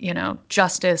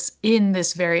justice in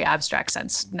this very abstract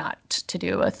sense, not to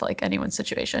do with like anyone's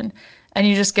situation. And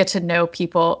you just get to know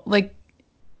people. Like,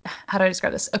 how do I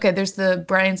describe this? Okay, there's the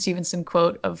Brian Stevenson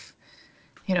quote of,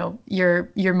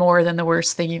 you're more than the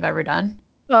worst thing you've ever done.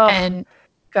 Oh, And it's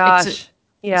a, gosh. it's a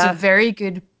Yeah. very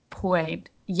good point.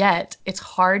 Yet it's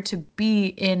hard to be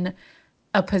in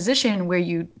a position where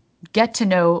you get to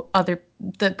know the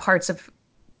other parts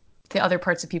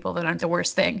of people that aren't the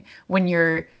worst thing when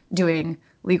you're doing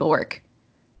legal work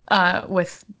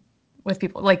with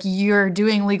people. Like you're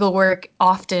doing legal work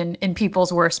often in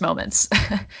people's worst moments, kind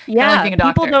of like Yeah. being a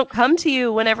People doctor. don't come to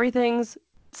you when everything's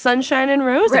sunshine and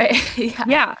Right. roses. Yeah.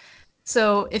 Yeah.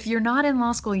 So if you're not in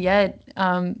law school yet,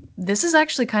 this is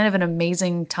actually kind of an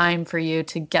amazing time for you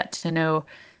to get to know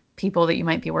people that you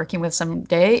might be working with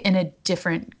someday in a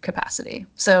different capacity.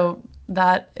 So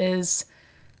that is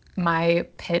my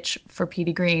pitch for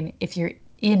PD Green. If you're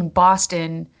in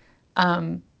Boston,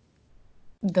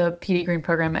 the PD Green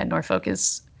program at Norfolk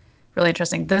is really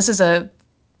interesting.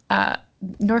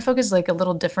 Norfolk is like a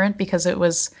little different because it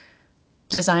was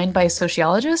designed by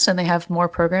sociologists and they have more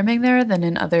programming there than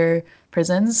in other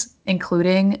prisons,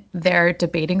 including their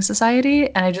debating society.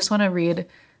 And I just want to read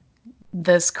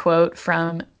this quote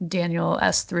from Daniel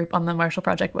S. Throop on the Marshall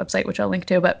Project website, which I'll link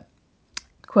to. But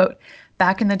quote,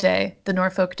 back in the day, the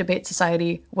Norfolk Debate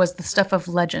Society was the stuff of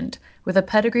legend, with a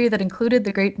pedigree that included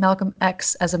the great Malcolm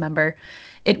X as a member.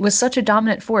 It was such a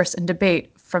dominant force in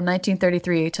debate from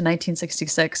 1933 to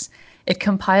 1966. It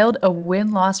compiled a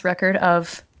win-loss record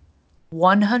of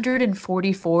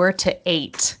 144 to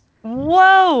 8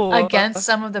 Whoa. against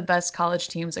some of the best college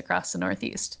teams across the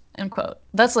Northeast. End quote.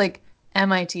 That's like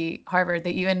MIT, Harvard.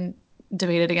 They even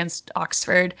debated against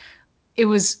Oxford. It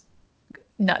was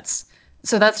nuts.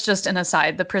 So that's just an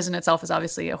aside. The prison itself is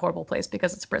obviously a horrible place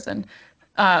because it's a prison.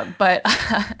 But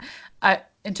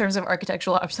in terms of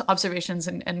architectural observations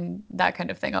and that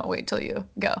kind of thing, I'll wait till you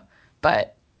go.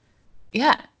 But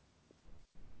yeah,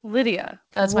 Lydia.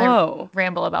 that's my Whoa.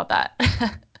 ramble about that.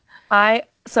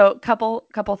 So couple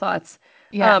thoughts.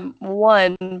 Yeah.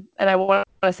 One, and I want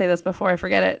to say this before I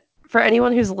forget it. For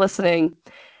anyone who's listening,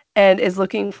 and is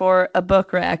looking for a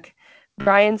book rec,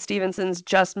 Bryan Stevenson's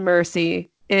Just Mercy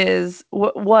is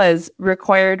what was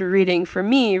required reading for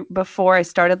me before I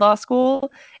started law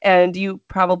school. And you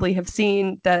probably have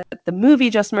seen that the movie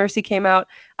Just Mercy came out.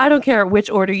 I don't care which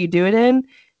order you do it in.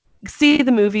 See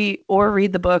the movie or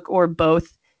read the book or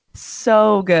both.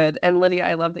 So good. And Lydia,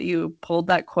 I love that you pulled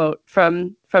that quote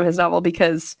from his novel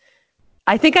because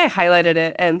I think I highlighted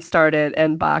it and started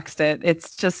and boxed it.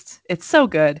 It's so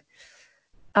good.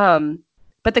 Um,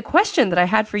 but the question that I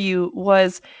had for you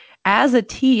was, as a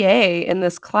TA in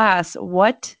this class,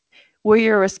 what were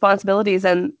your responsibilities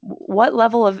and what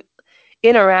level of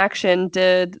interaction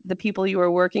did the people you were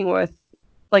working with,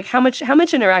 like how much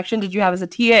interaction did you have as a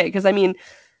TA? Because I mean,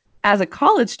 as a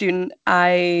college student,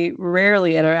 I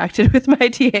rarely interacted with my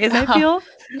TAs, I feel.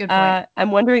 Good point. I'm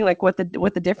wondering like what the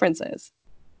difference is.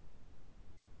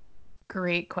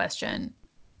 Great question.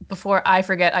 Before I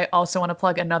forget, I also want to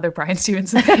plug another Bryan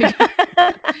Stevenson thing,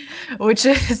 which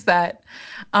is that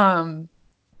um,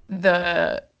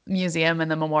 the museum and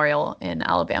the memorial in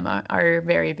Alabama are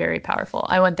very, very powerful.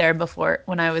 I went there before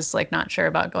when I was like not sure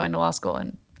about going to law school,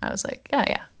 and I was like, yeah,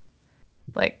 yeah,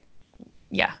 like,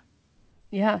 yeah,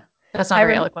 Yeah. that's not I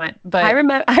very rem- eloquent, I but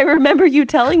remember I remember you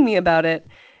telling me about it,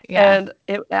 yeah,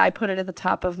 and I put it at the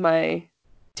top of my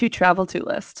to travel to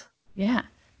list. yeah.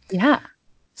 Yeah.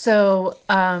 So,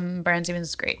 Bryan Stevens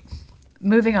is great.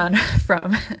 Moving on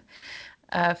from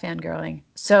fangirling.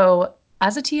 So,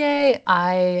 as a TA,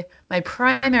 I my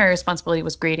primary responsibility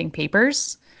was grading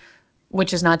papers,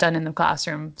 which is not done in the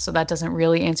classroom. So that doesn't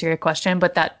really answer your question,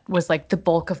 but that was like the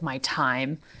bulk of my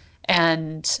time.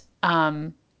 And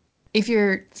if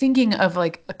you're thinking of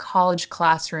like a college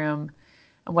classroom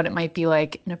and what it might be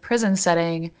like in a prison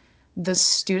setting,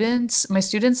 my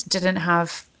students didn't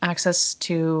have access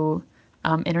to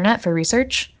internet for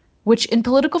research, which in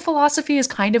political philosophy is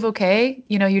kind of okay.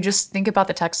 You know, you just think about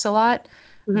the text a lot,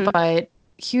 Hmm. but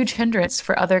huge hindrance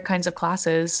for other kinds of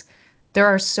classes. There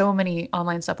are so many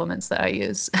online supplements that I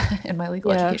use in my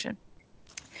legal Yeah. education.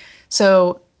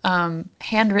 So,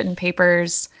 handwritten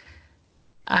papers,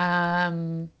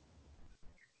 um,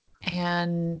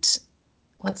 and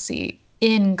let's see,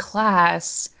 in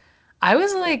class, I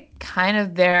was like kind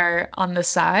of there on the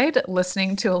side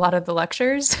listening to a lot of the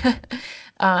lectures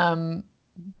um,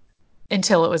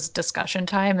 until it was discussion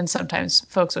time. And sometimes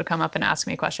folks would come up and ask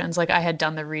me questions. Like I had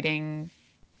done the reading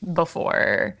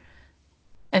before.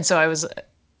 And so I was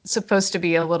supposed to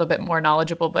be a little bit more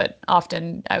knowledgeable, but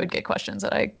often I would get questions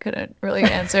that I couldn't really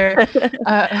answer.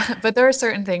 But there are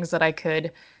certain things that I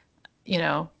could, you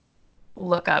know,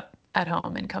 look up at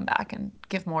home and come back and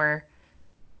give more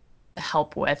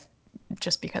help with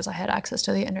just because I had access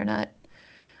to the internet.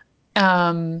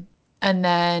 Um, and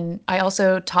then I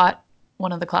also taught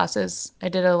one of the classes. I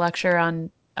did a lecture on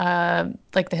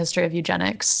like the history of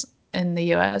eugenics in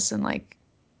the US and like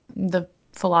the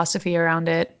philosophy around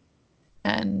it.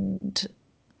 And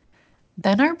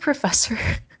then our professor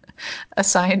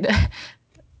assigned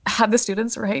had the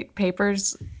students write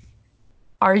papers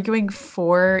arguing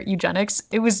for eugenics.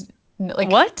 It was like,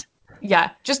 What?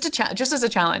 yeah, just as a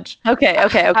challenge. Okay,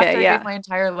 okay, After okay. I gave Yeah. my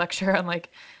entire lecture on like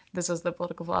this is the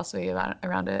political philosophy about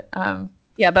around it.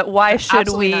 Yeah, but why should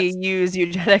Absolutely we nuts. use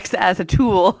eugenics as a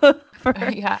tool for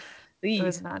Yeah, it the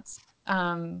was nuts.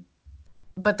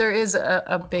 But there is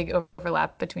a big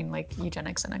overlap between like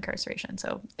eugenics and incarceration,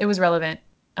 so it was relevant.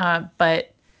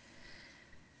 But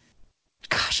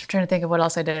gosh, I'm trying to think of what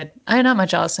else I did. I not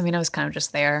much else. I mean, I was kind of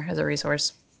just there as a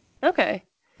resource. Okay.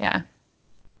 Yeah.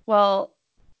 Well,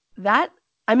 that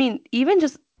I mean, even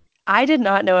just I did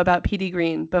not know about PD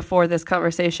Green before this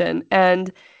conversation,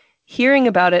 and hearing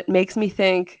about it makes me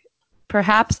think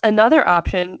perhaps another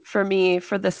option for me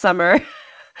for this summer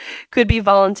could be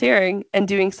volunteering and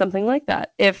doing something like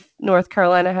that if North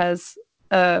Carolina has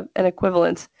an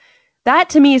equivalent. That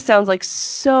to me sounds like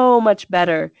so much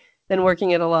better than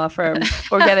working at a law firm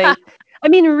or getting, I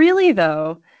mean, really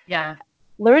though, Yeah.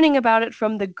 learning about it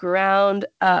from the ground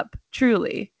up,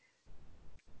 truly.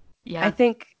 I Yeah.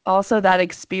 think also that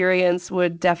experience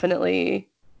would definitely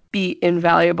be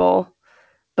invaluable,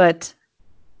 but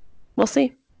we'll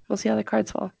see. We'll see how the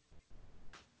cards fall.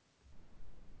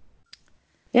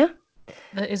 Yeah.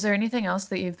 Is there anything else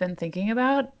that you've been thinking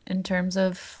about in terms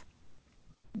of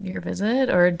your visit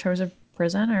or in terms of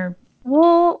prison or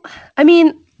Well, I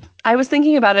mean, I was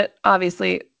thinking about it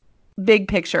obviously big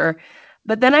picture,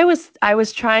 but then I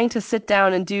was trying to sit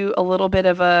down and do a little bit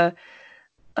of a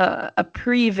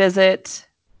pre-visit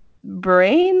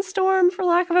brainstorm, for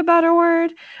lack of a better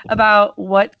word, about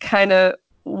what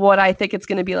I think it's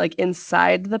going to be like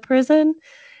inside the prison.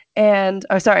 And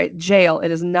oh, sorry, jail.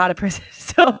 It is not a prison.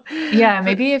 So, Yeah, but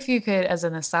maybe if you could, as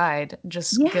an aside,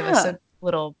 just give us yeah. a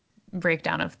little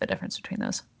breakdown of the difference between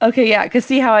those. Okay, yeah, because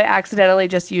see how I accidentally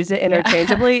just use it Yeah.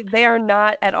 interchangeably? They are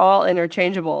not at all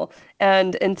interchangeable.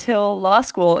 And until law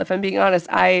school, if I'm being honest,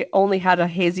 I only had a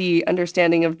hazy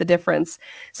understanding of the difference.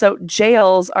 So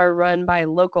jails are run by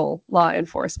local law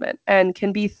enforcement and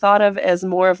can be thought of as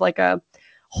more of like a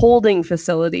holding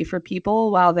facility for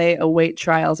people while they await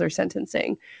trials or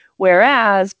sentencing.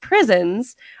 Whereas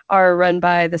prisons are run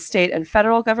by the state and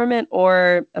federal government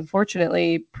or,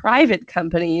 unfortunately, private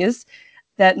companies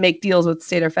that make deals with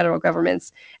state or federal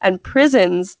governments. And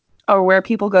prisons are where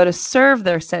people go to serve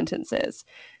their sentences.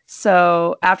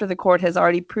 So after the court has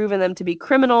already proven them to be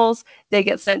criminals, they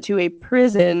get sent to a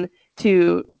prison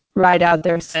to ride out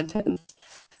their sentence.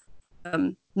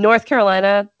 North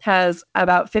Carolina has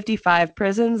about 55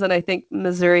 prisons, and I think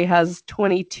Missouri has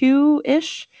 22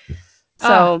 ish. Ah,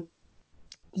 So,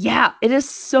 yeah, it is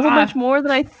so much ah. more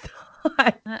than I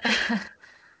thought.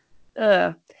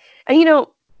 Ugh. And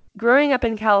growing up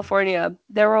in California,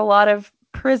 there were a lot of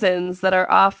prisons that are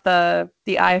off the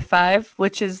I-5,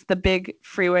 which is the big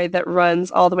freeway that runs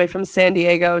all the way from San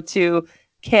Diego to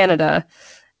Canada.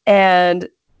 And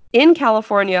in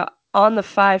California on the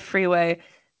 5 freeway,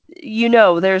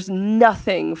 there's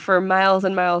nothing for miles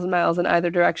and miles and miles in either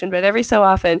direction, but every so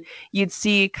often you'd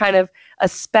see kind of a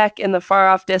speck in the far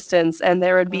off distance and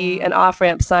there would be an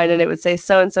off-ramp sign and it would say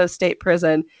so and so state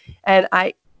prison. And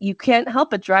I you can't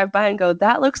help but drive by and go,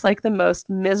 that looks like the most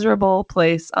miserable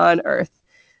place on earth.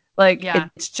 Like Yeah.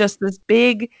 it's just this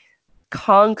big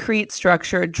concrete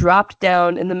structure dropped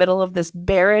down in the middle of this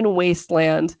barren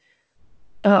wasteland.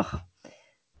 Ugh.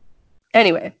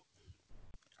 Anyway,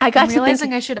 I I'm got to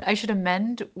realizing thinking. I should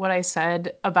amend what I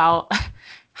said about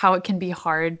how it can be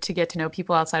hard to get to know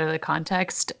people outside of the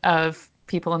context of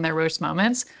people in their worst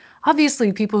moments.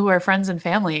 Obviously, people who are friends and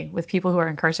family with people who are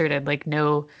incarcerated like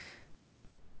know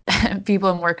people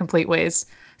in more complete ways.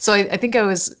 So I think I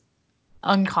was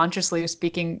unconsciously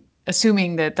speaking,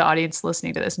 assuming that the audience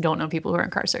listening to this don't know people who are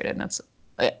incarcerated. And that's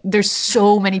there's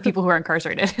so many people who are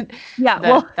incarcerated Yeah,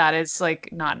 well, that is like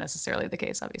not necessarily the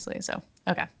case, obviously. So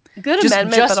okay, good just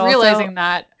amendment, but just also realizing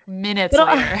that minutes But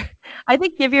later. I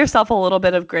think give yourself a little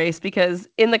bit of grace because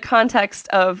in the context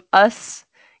of us,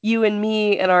 you and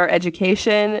me, and our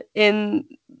education in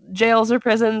jails or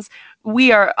prisons,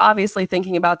 we are obviously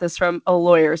thinking about this from a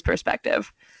lawyer's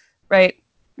perspective, right?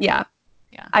 Yeah,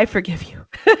 Yeah. I forgive you.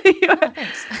 Oh,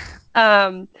 thanks.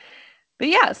 um, but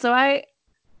yeah, so I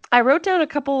wrote down a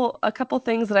couple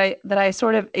things that I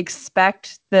sort of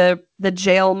expect the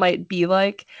jail might be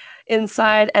like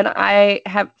inside, and I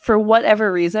have, for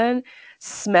whatever reason,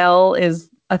 smell is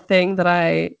a thing that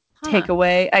I take Huh.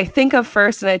 away. I think of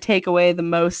first and I take away the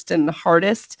most and the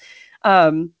hardest.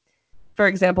 Um, for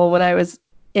example, when I was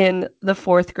in the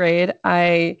 4th grade,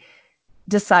 I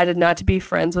decided not to be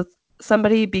friends with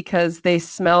somebody because they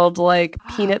smelled like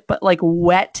but like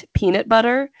wet peanut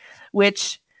butter,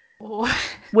 which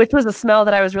which was a smell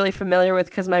that I was really familiar with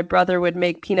because my brother would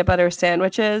make peanut butter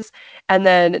sandwiches and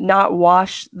then not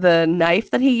wash the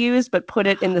knife that he used, but put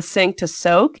it in the sink to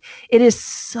soak. It is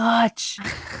such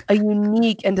a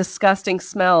unique and disgusting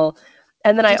smell.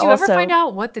 And then I Did you ever find also,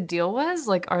 out what the deal was?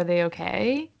 Like, are they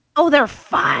okay? oh, they're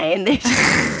fine. They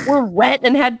just were wet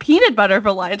and had peanut butter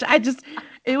for lunch.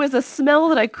 It was a smell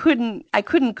that I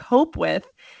couldn't cope with.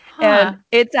 And Huh.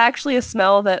 it's actually a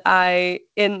smell that I,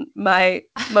 in my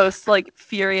most like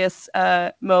furious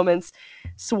moments,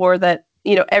 swore that,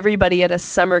 everybody at a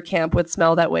summer camp would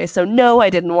smell that way. So no, I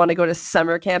didn't want to go to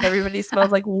summer camp. Everybody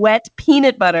smells like wet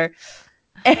peanut butter.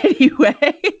 Anyway,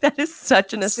 that is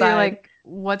such an So you're aside. like,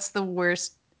 what's the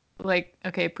worst? Like,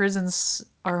 okay, prisons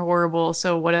are horrible.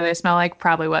 So what do they smell like?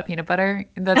 Probably wet peanut butter.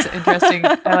 That's interesting.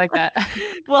 I like that.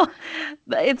 Well,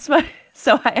 it's my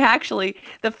so I actually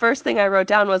the first thing I wrote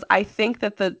down was I think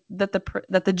that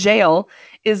the jail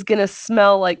is gonna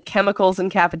smell like chemicals in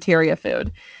cafeteria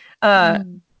food,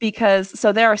 Mm. because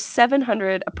so there are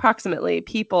 700 approximately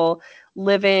people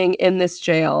living in this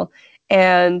jail,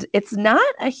 and it's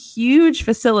not a huge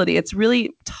facility. It's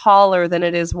really taller than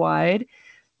it is wide.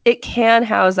 It can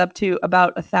house up to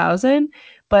about 1,000,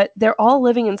 but they're all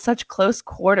living in such close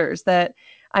quarters that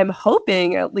I'm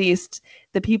hoping at least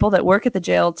the people that work at the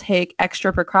jail take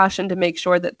extra precaution to make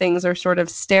sure that things are sort of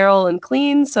sterile and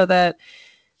clean so that,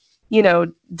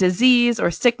 disease or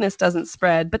sickness doesn't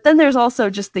spread. But then there's also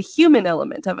just the human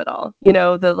element of it all,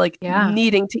 the like Yeah.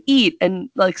 needing to eat and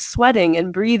like sweating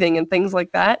and breathing and things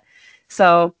like that.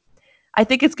 So I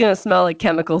think it's going to smell like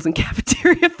chemicals in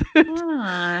cafeteria food.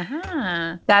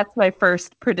 Uh-huh. That's my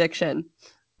first prediction.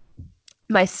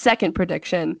 My second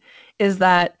prediction is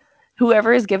that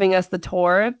whoever is giving us the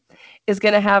tour is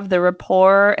going to have the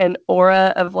rapport and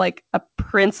aura of like a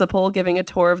principal giving a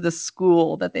tour of the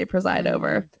school that they preside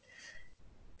over.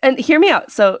 And hear me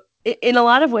out. So, in a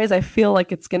lot of ways, I feel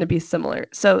like it's going to be similar.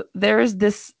 So, there's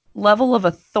this level of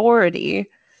authority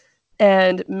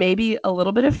and maybe a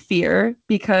little bit of fear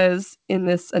because, in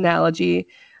this analogy,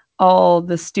 all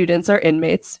the students are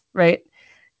inmates, right?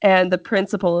 And the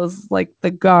principal is like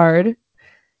the guard.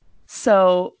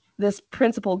 So, this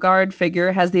principal guard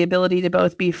figure has the ability to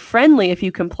both be friendly if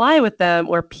you comply with them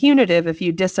or punitive if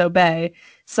you disobey.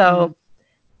 So,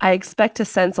 I expect to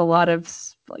sense a lot of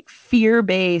like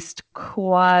fear-based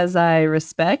quasi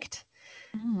respect.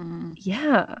 Mm.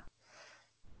 Yeah.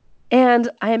 And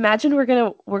I imagine we're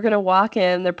gonna walk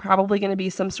in. They're probably gonna be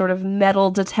some sort of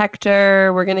metal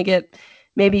detector. We're gonna get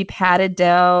maybe patted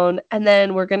down, and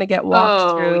then we're gonna get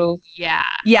walked Oh, through. yeah.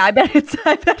 Yeah, I bet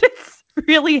it's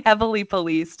really heavily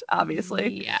policed,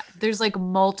 obviously. Yeah. There's like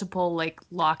multiple like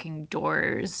locking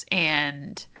doors,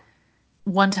 and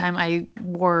one time I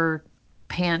wore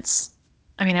pants.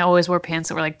 I mean, I always wore pants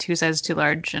that were like two sizes too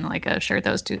large and like a shirt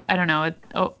that was too, I don't know.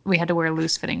 We had to wear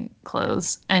loose fitting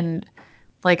clothes. And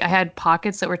like I had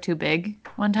pockets that were too big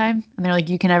one time. And they're like,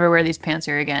 you can never wear these pants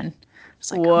here again.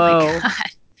 It's like, oh my Whoa. God.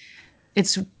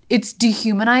 It's it's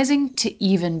dehumanizing to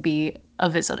even be a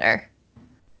visitor.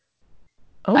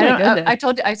 Oh I my don't. goodness. I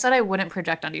told you. I said I wouldn't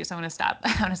project onto you, so I'm gonna stop.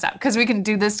 I'm gonna stop because we can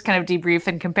do this kind of debrief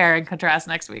and compare and contrast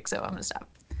next week. So I'm gonna stop.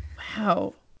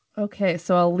 Wow. Okay,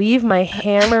 so I'll leave my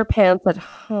hammer pants at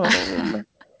home.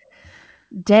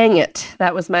 Dang it.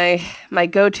 That was my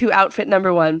go-to outfit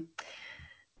number one.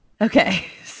 Okay.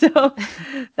 So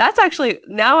that's actually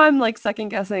now I'm like second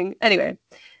guessing. Anyway,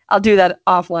 I'll do that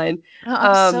offline. No,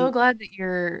 I'm so Um glad that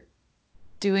you're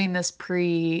doing this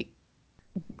pre,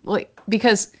 like,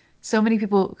 because so many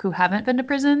people who haven't been to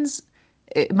prisons,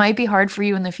 it might be hard for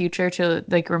you in the future to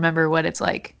like remember what it's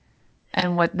like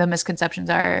and what the misconceptions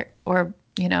are, or,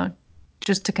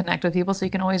 just to connect with people so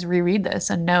you can always reread this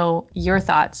and know your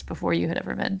thoughts before you had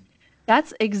ever been.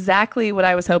 that's exactly what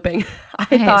I was hoping. I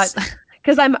thought Nice.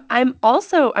 because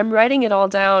I'm writing it all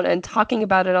down and talking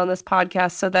about it on this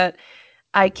podcast so that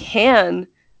I can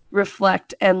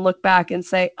reflect and look back and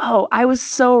say, "Oh, I was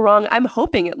so wrong." I'm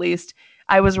hoping at least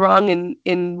I was wrong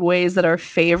in ways that are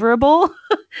favorable.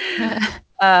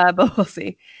 But we'll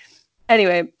see.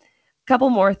 Anyway, a couple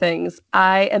more things.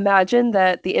 I imagine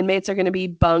that the inmates are going to be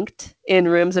bunked in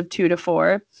rooms of 2 to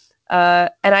 4. And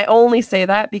I only say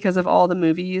that because of all the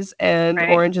movies and Right.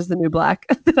 Orange is the New Black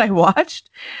that I watched.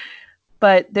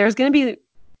 But there's going to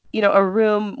be, a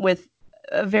room with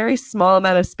a very small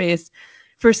amount of space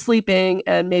for sleeping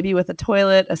and maybe with a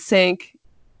toilet, a sink,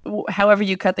 however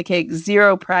you cut the cake,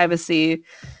 zero privacy,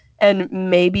 and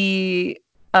maybe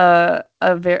a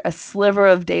sliver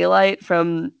of daylight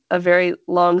from a very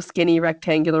long, skinny,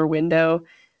 rectangular window.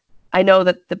 I know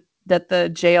that the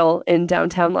jail in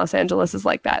downtown Los Angeles is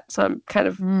like that, so I'm kind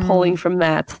of pulling Mm. from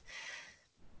that.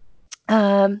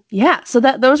 Yeah, so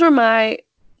those were my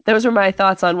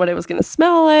thoughts on what it was going to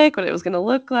smell like, what it was going to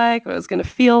look like, what it was going to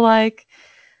feel like,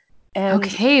 and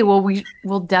Okay, well, we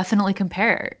will definitely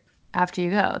compare after you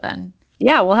go then.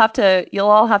 yeah, you'll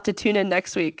all have to tune in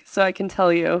next week so I can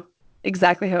tell you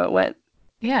exactly how it went.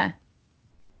 Yeah.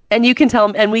 And you can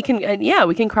tell, and we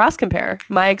can cross compare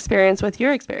my experience with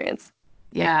your experience.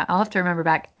 Yeah, I'll have to remember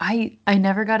back. I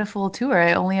never got a full tour.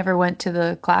 I only ever went to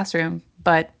the classroom,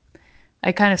 but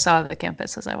I kind of saw the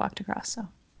campus as I walked across, so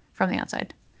from the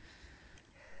outside.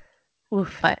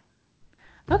 Oof. But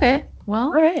okay,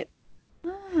 All well, right.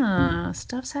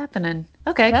 stuff's happening.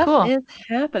 Okay, Stuff cool. is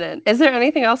happening. Is there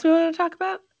anything else we want to talk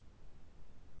about?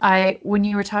 When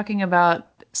you were talking about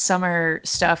summer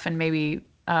stuff and maybe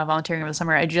volunteering over the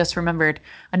summer, I just remembered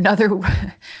another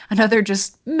another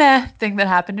just meh thing that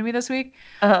happened to me this week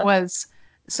Uh-huh. was,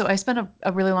 so I spent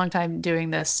a really long time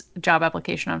doing this job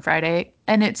application on Friday,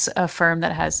 and it's a firm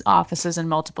that has offices in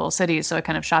multiple cities, so I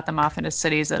kind of shot them off into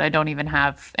cities that I don't even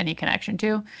have any connection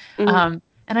to. Mhm.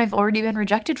 And I've already been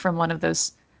rejected from one of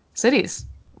those cities,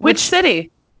 Which which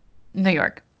city? New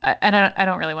York. I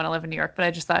don't really want to live in New York, but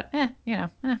I just thought,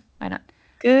 why not?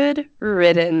 Good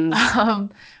riddance. Um,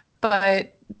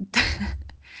 but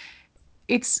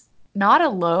it's not a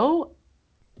low,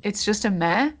 it's just a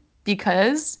meh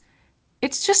because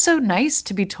it's just so nice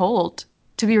to be told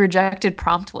to be rejected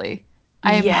promptly.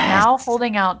 I am now Yes.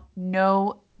 holding out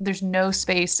there's no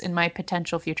space in my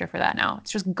potential future for that now.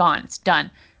 It's just gone. It's done.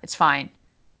 It's fine.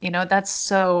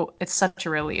 It's such a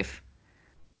relief.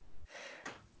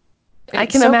 I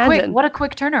It's can so quick. imagine. What a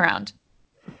quick turnaround.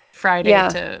 Friday Yeah.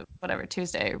 to whatever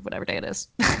Tuesday or whatever day it is.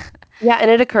 Yeah,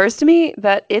 and it occurs to me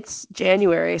that it's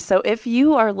January. So if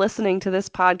you are listening to this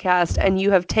podcast and you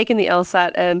have taken the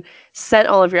LSAT and sent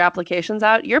all of your applications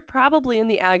out, you're probably in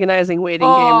the agonizing waiting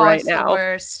game Oh, right it's the now.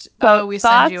 worst. So Oh, we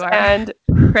send thoughts you our. and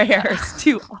prayers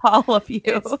to all of you.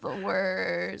 It's the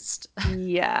worst.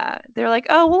 Yeah. They're like,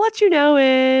 oh, we'll let you know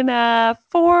in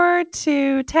 4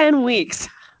 to 10 weeks.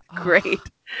 Oh. Great.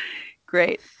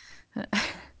 Great.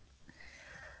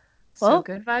 So Well,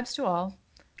 good vibes to all.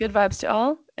 good vibes to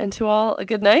all, and to all a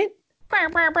good night.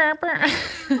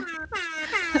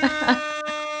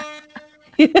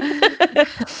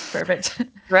 Perfect.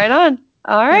 Right on.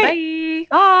 All Okay, right.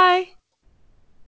 bye. Bye.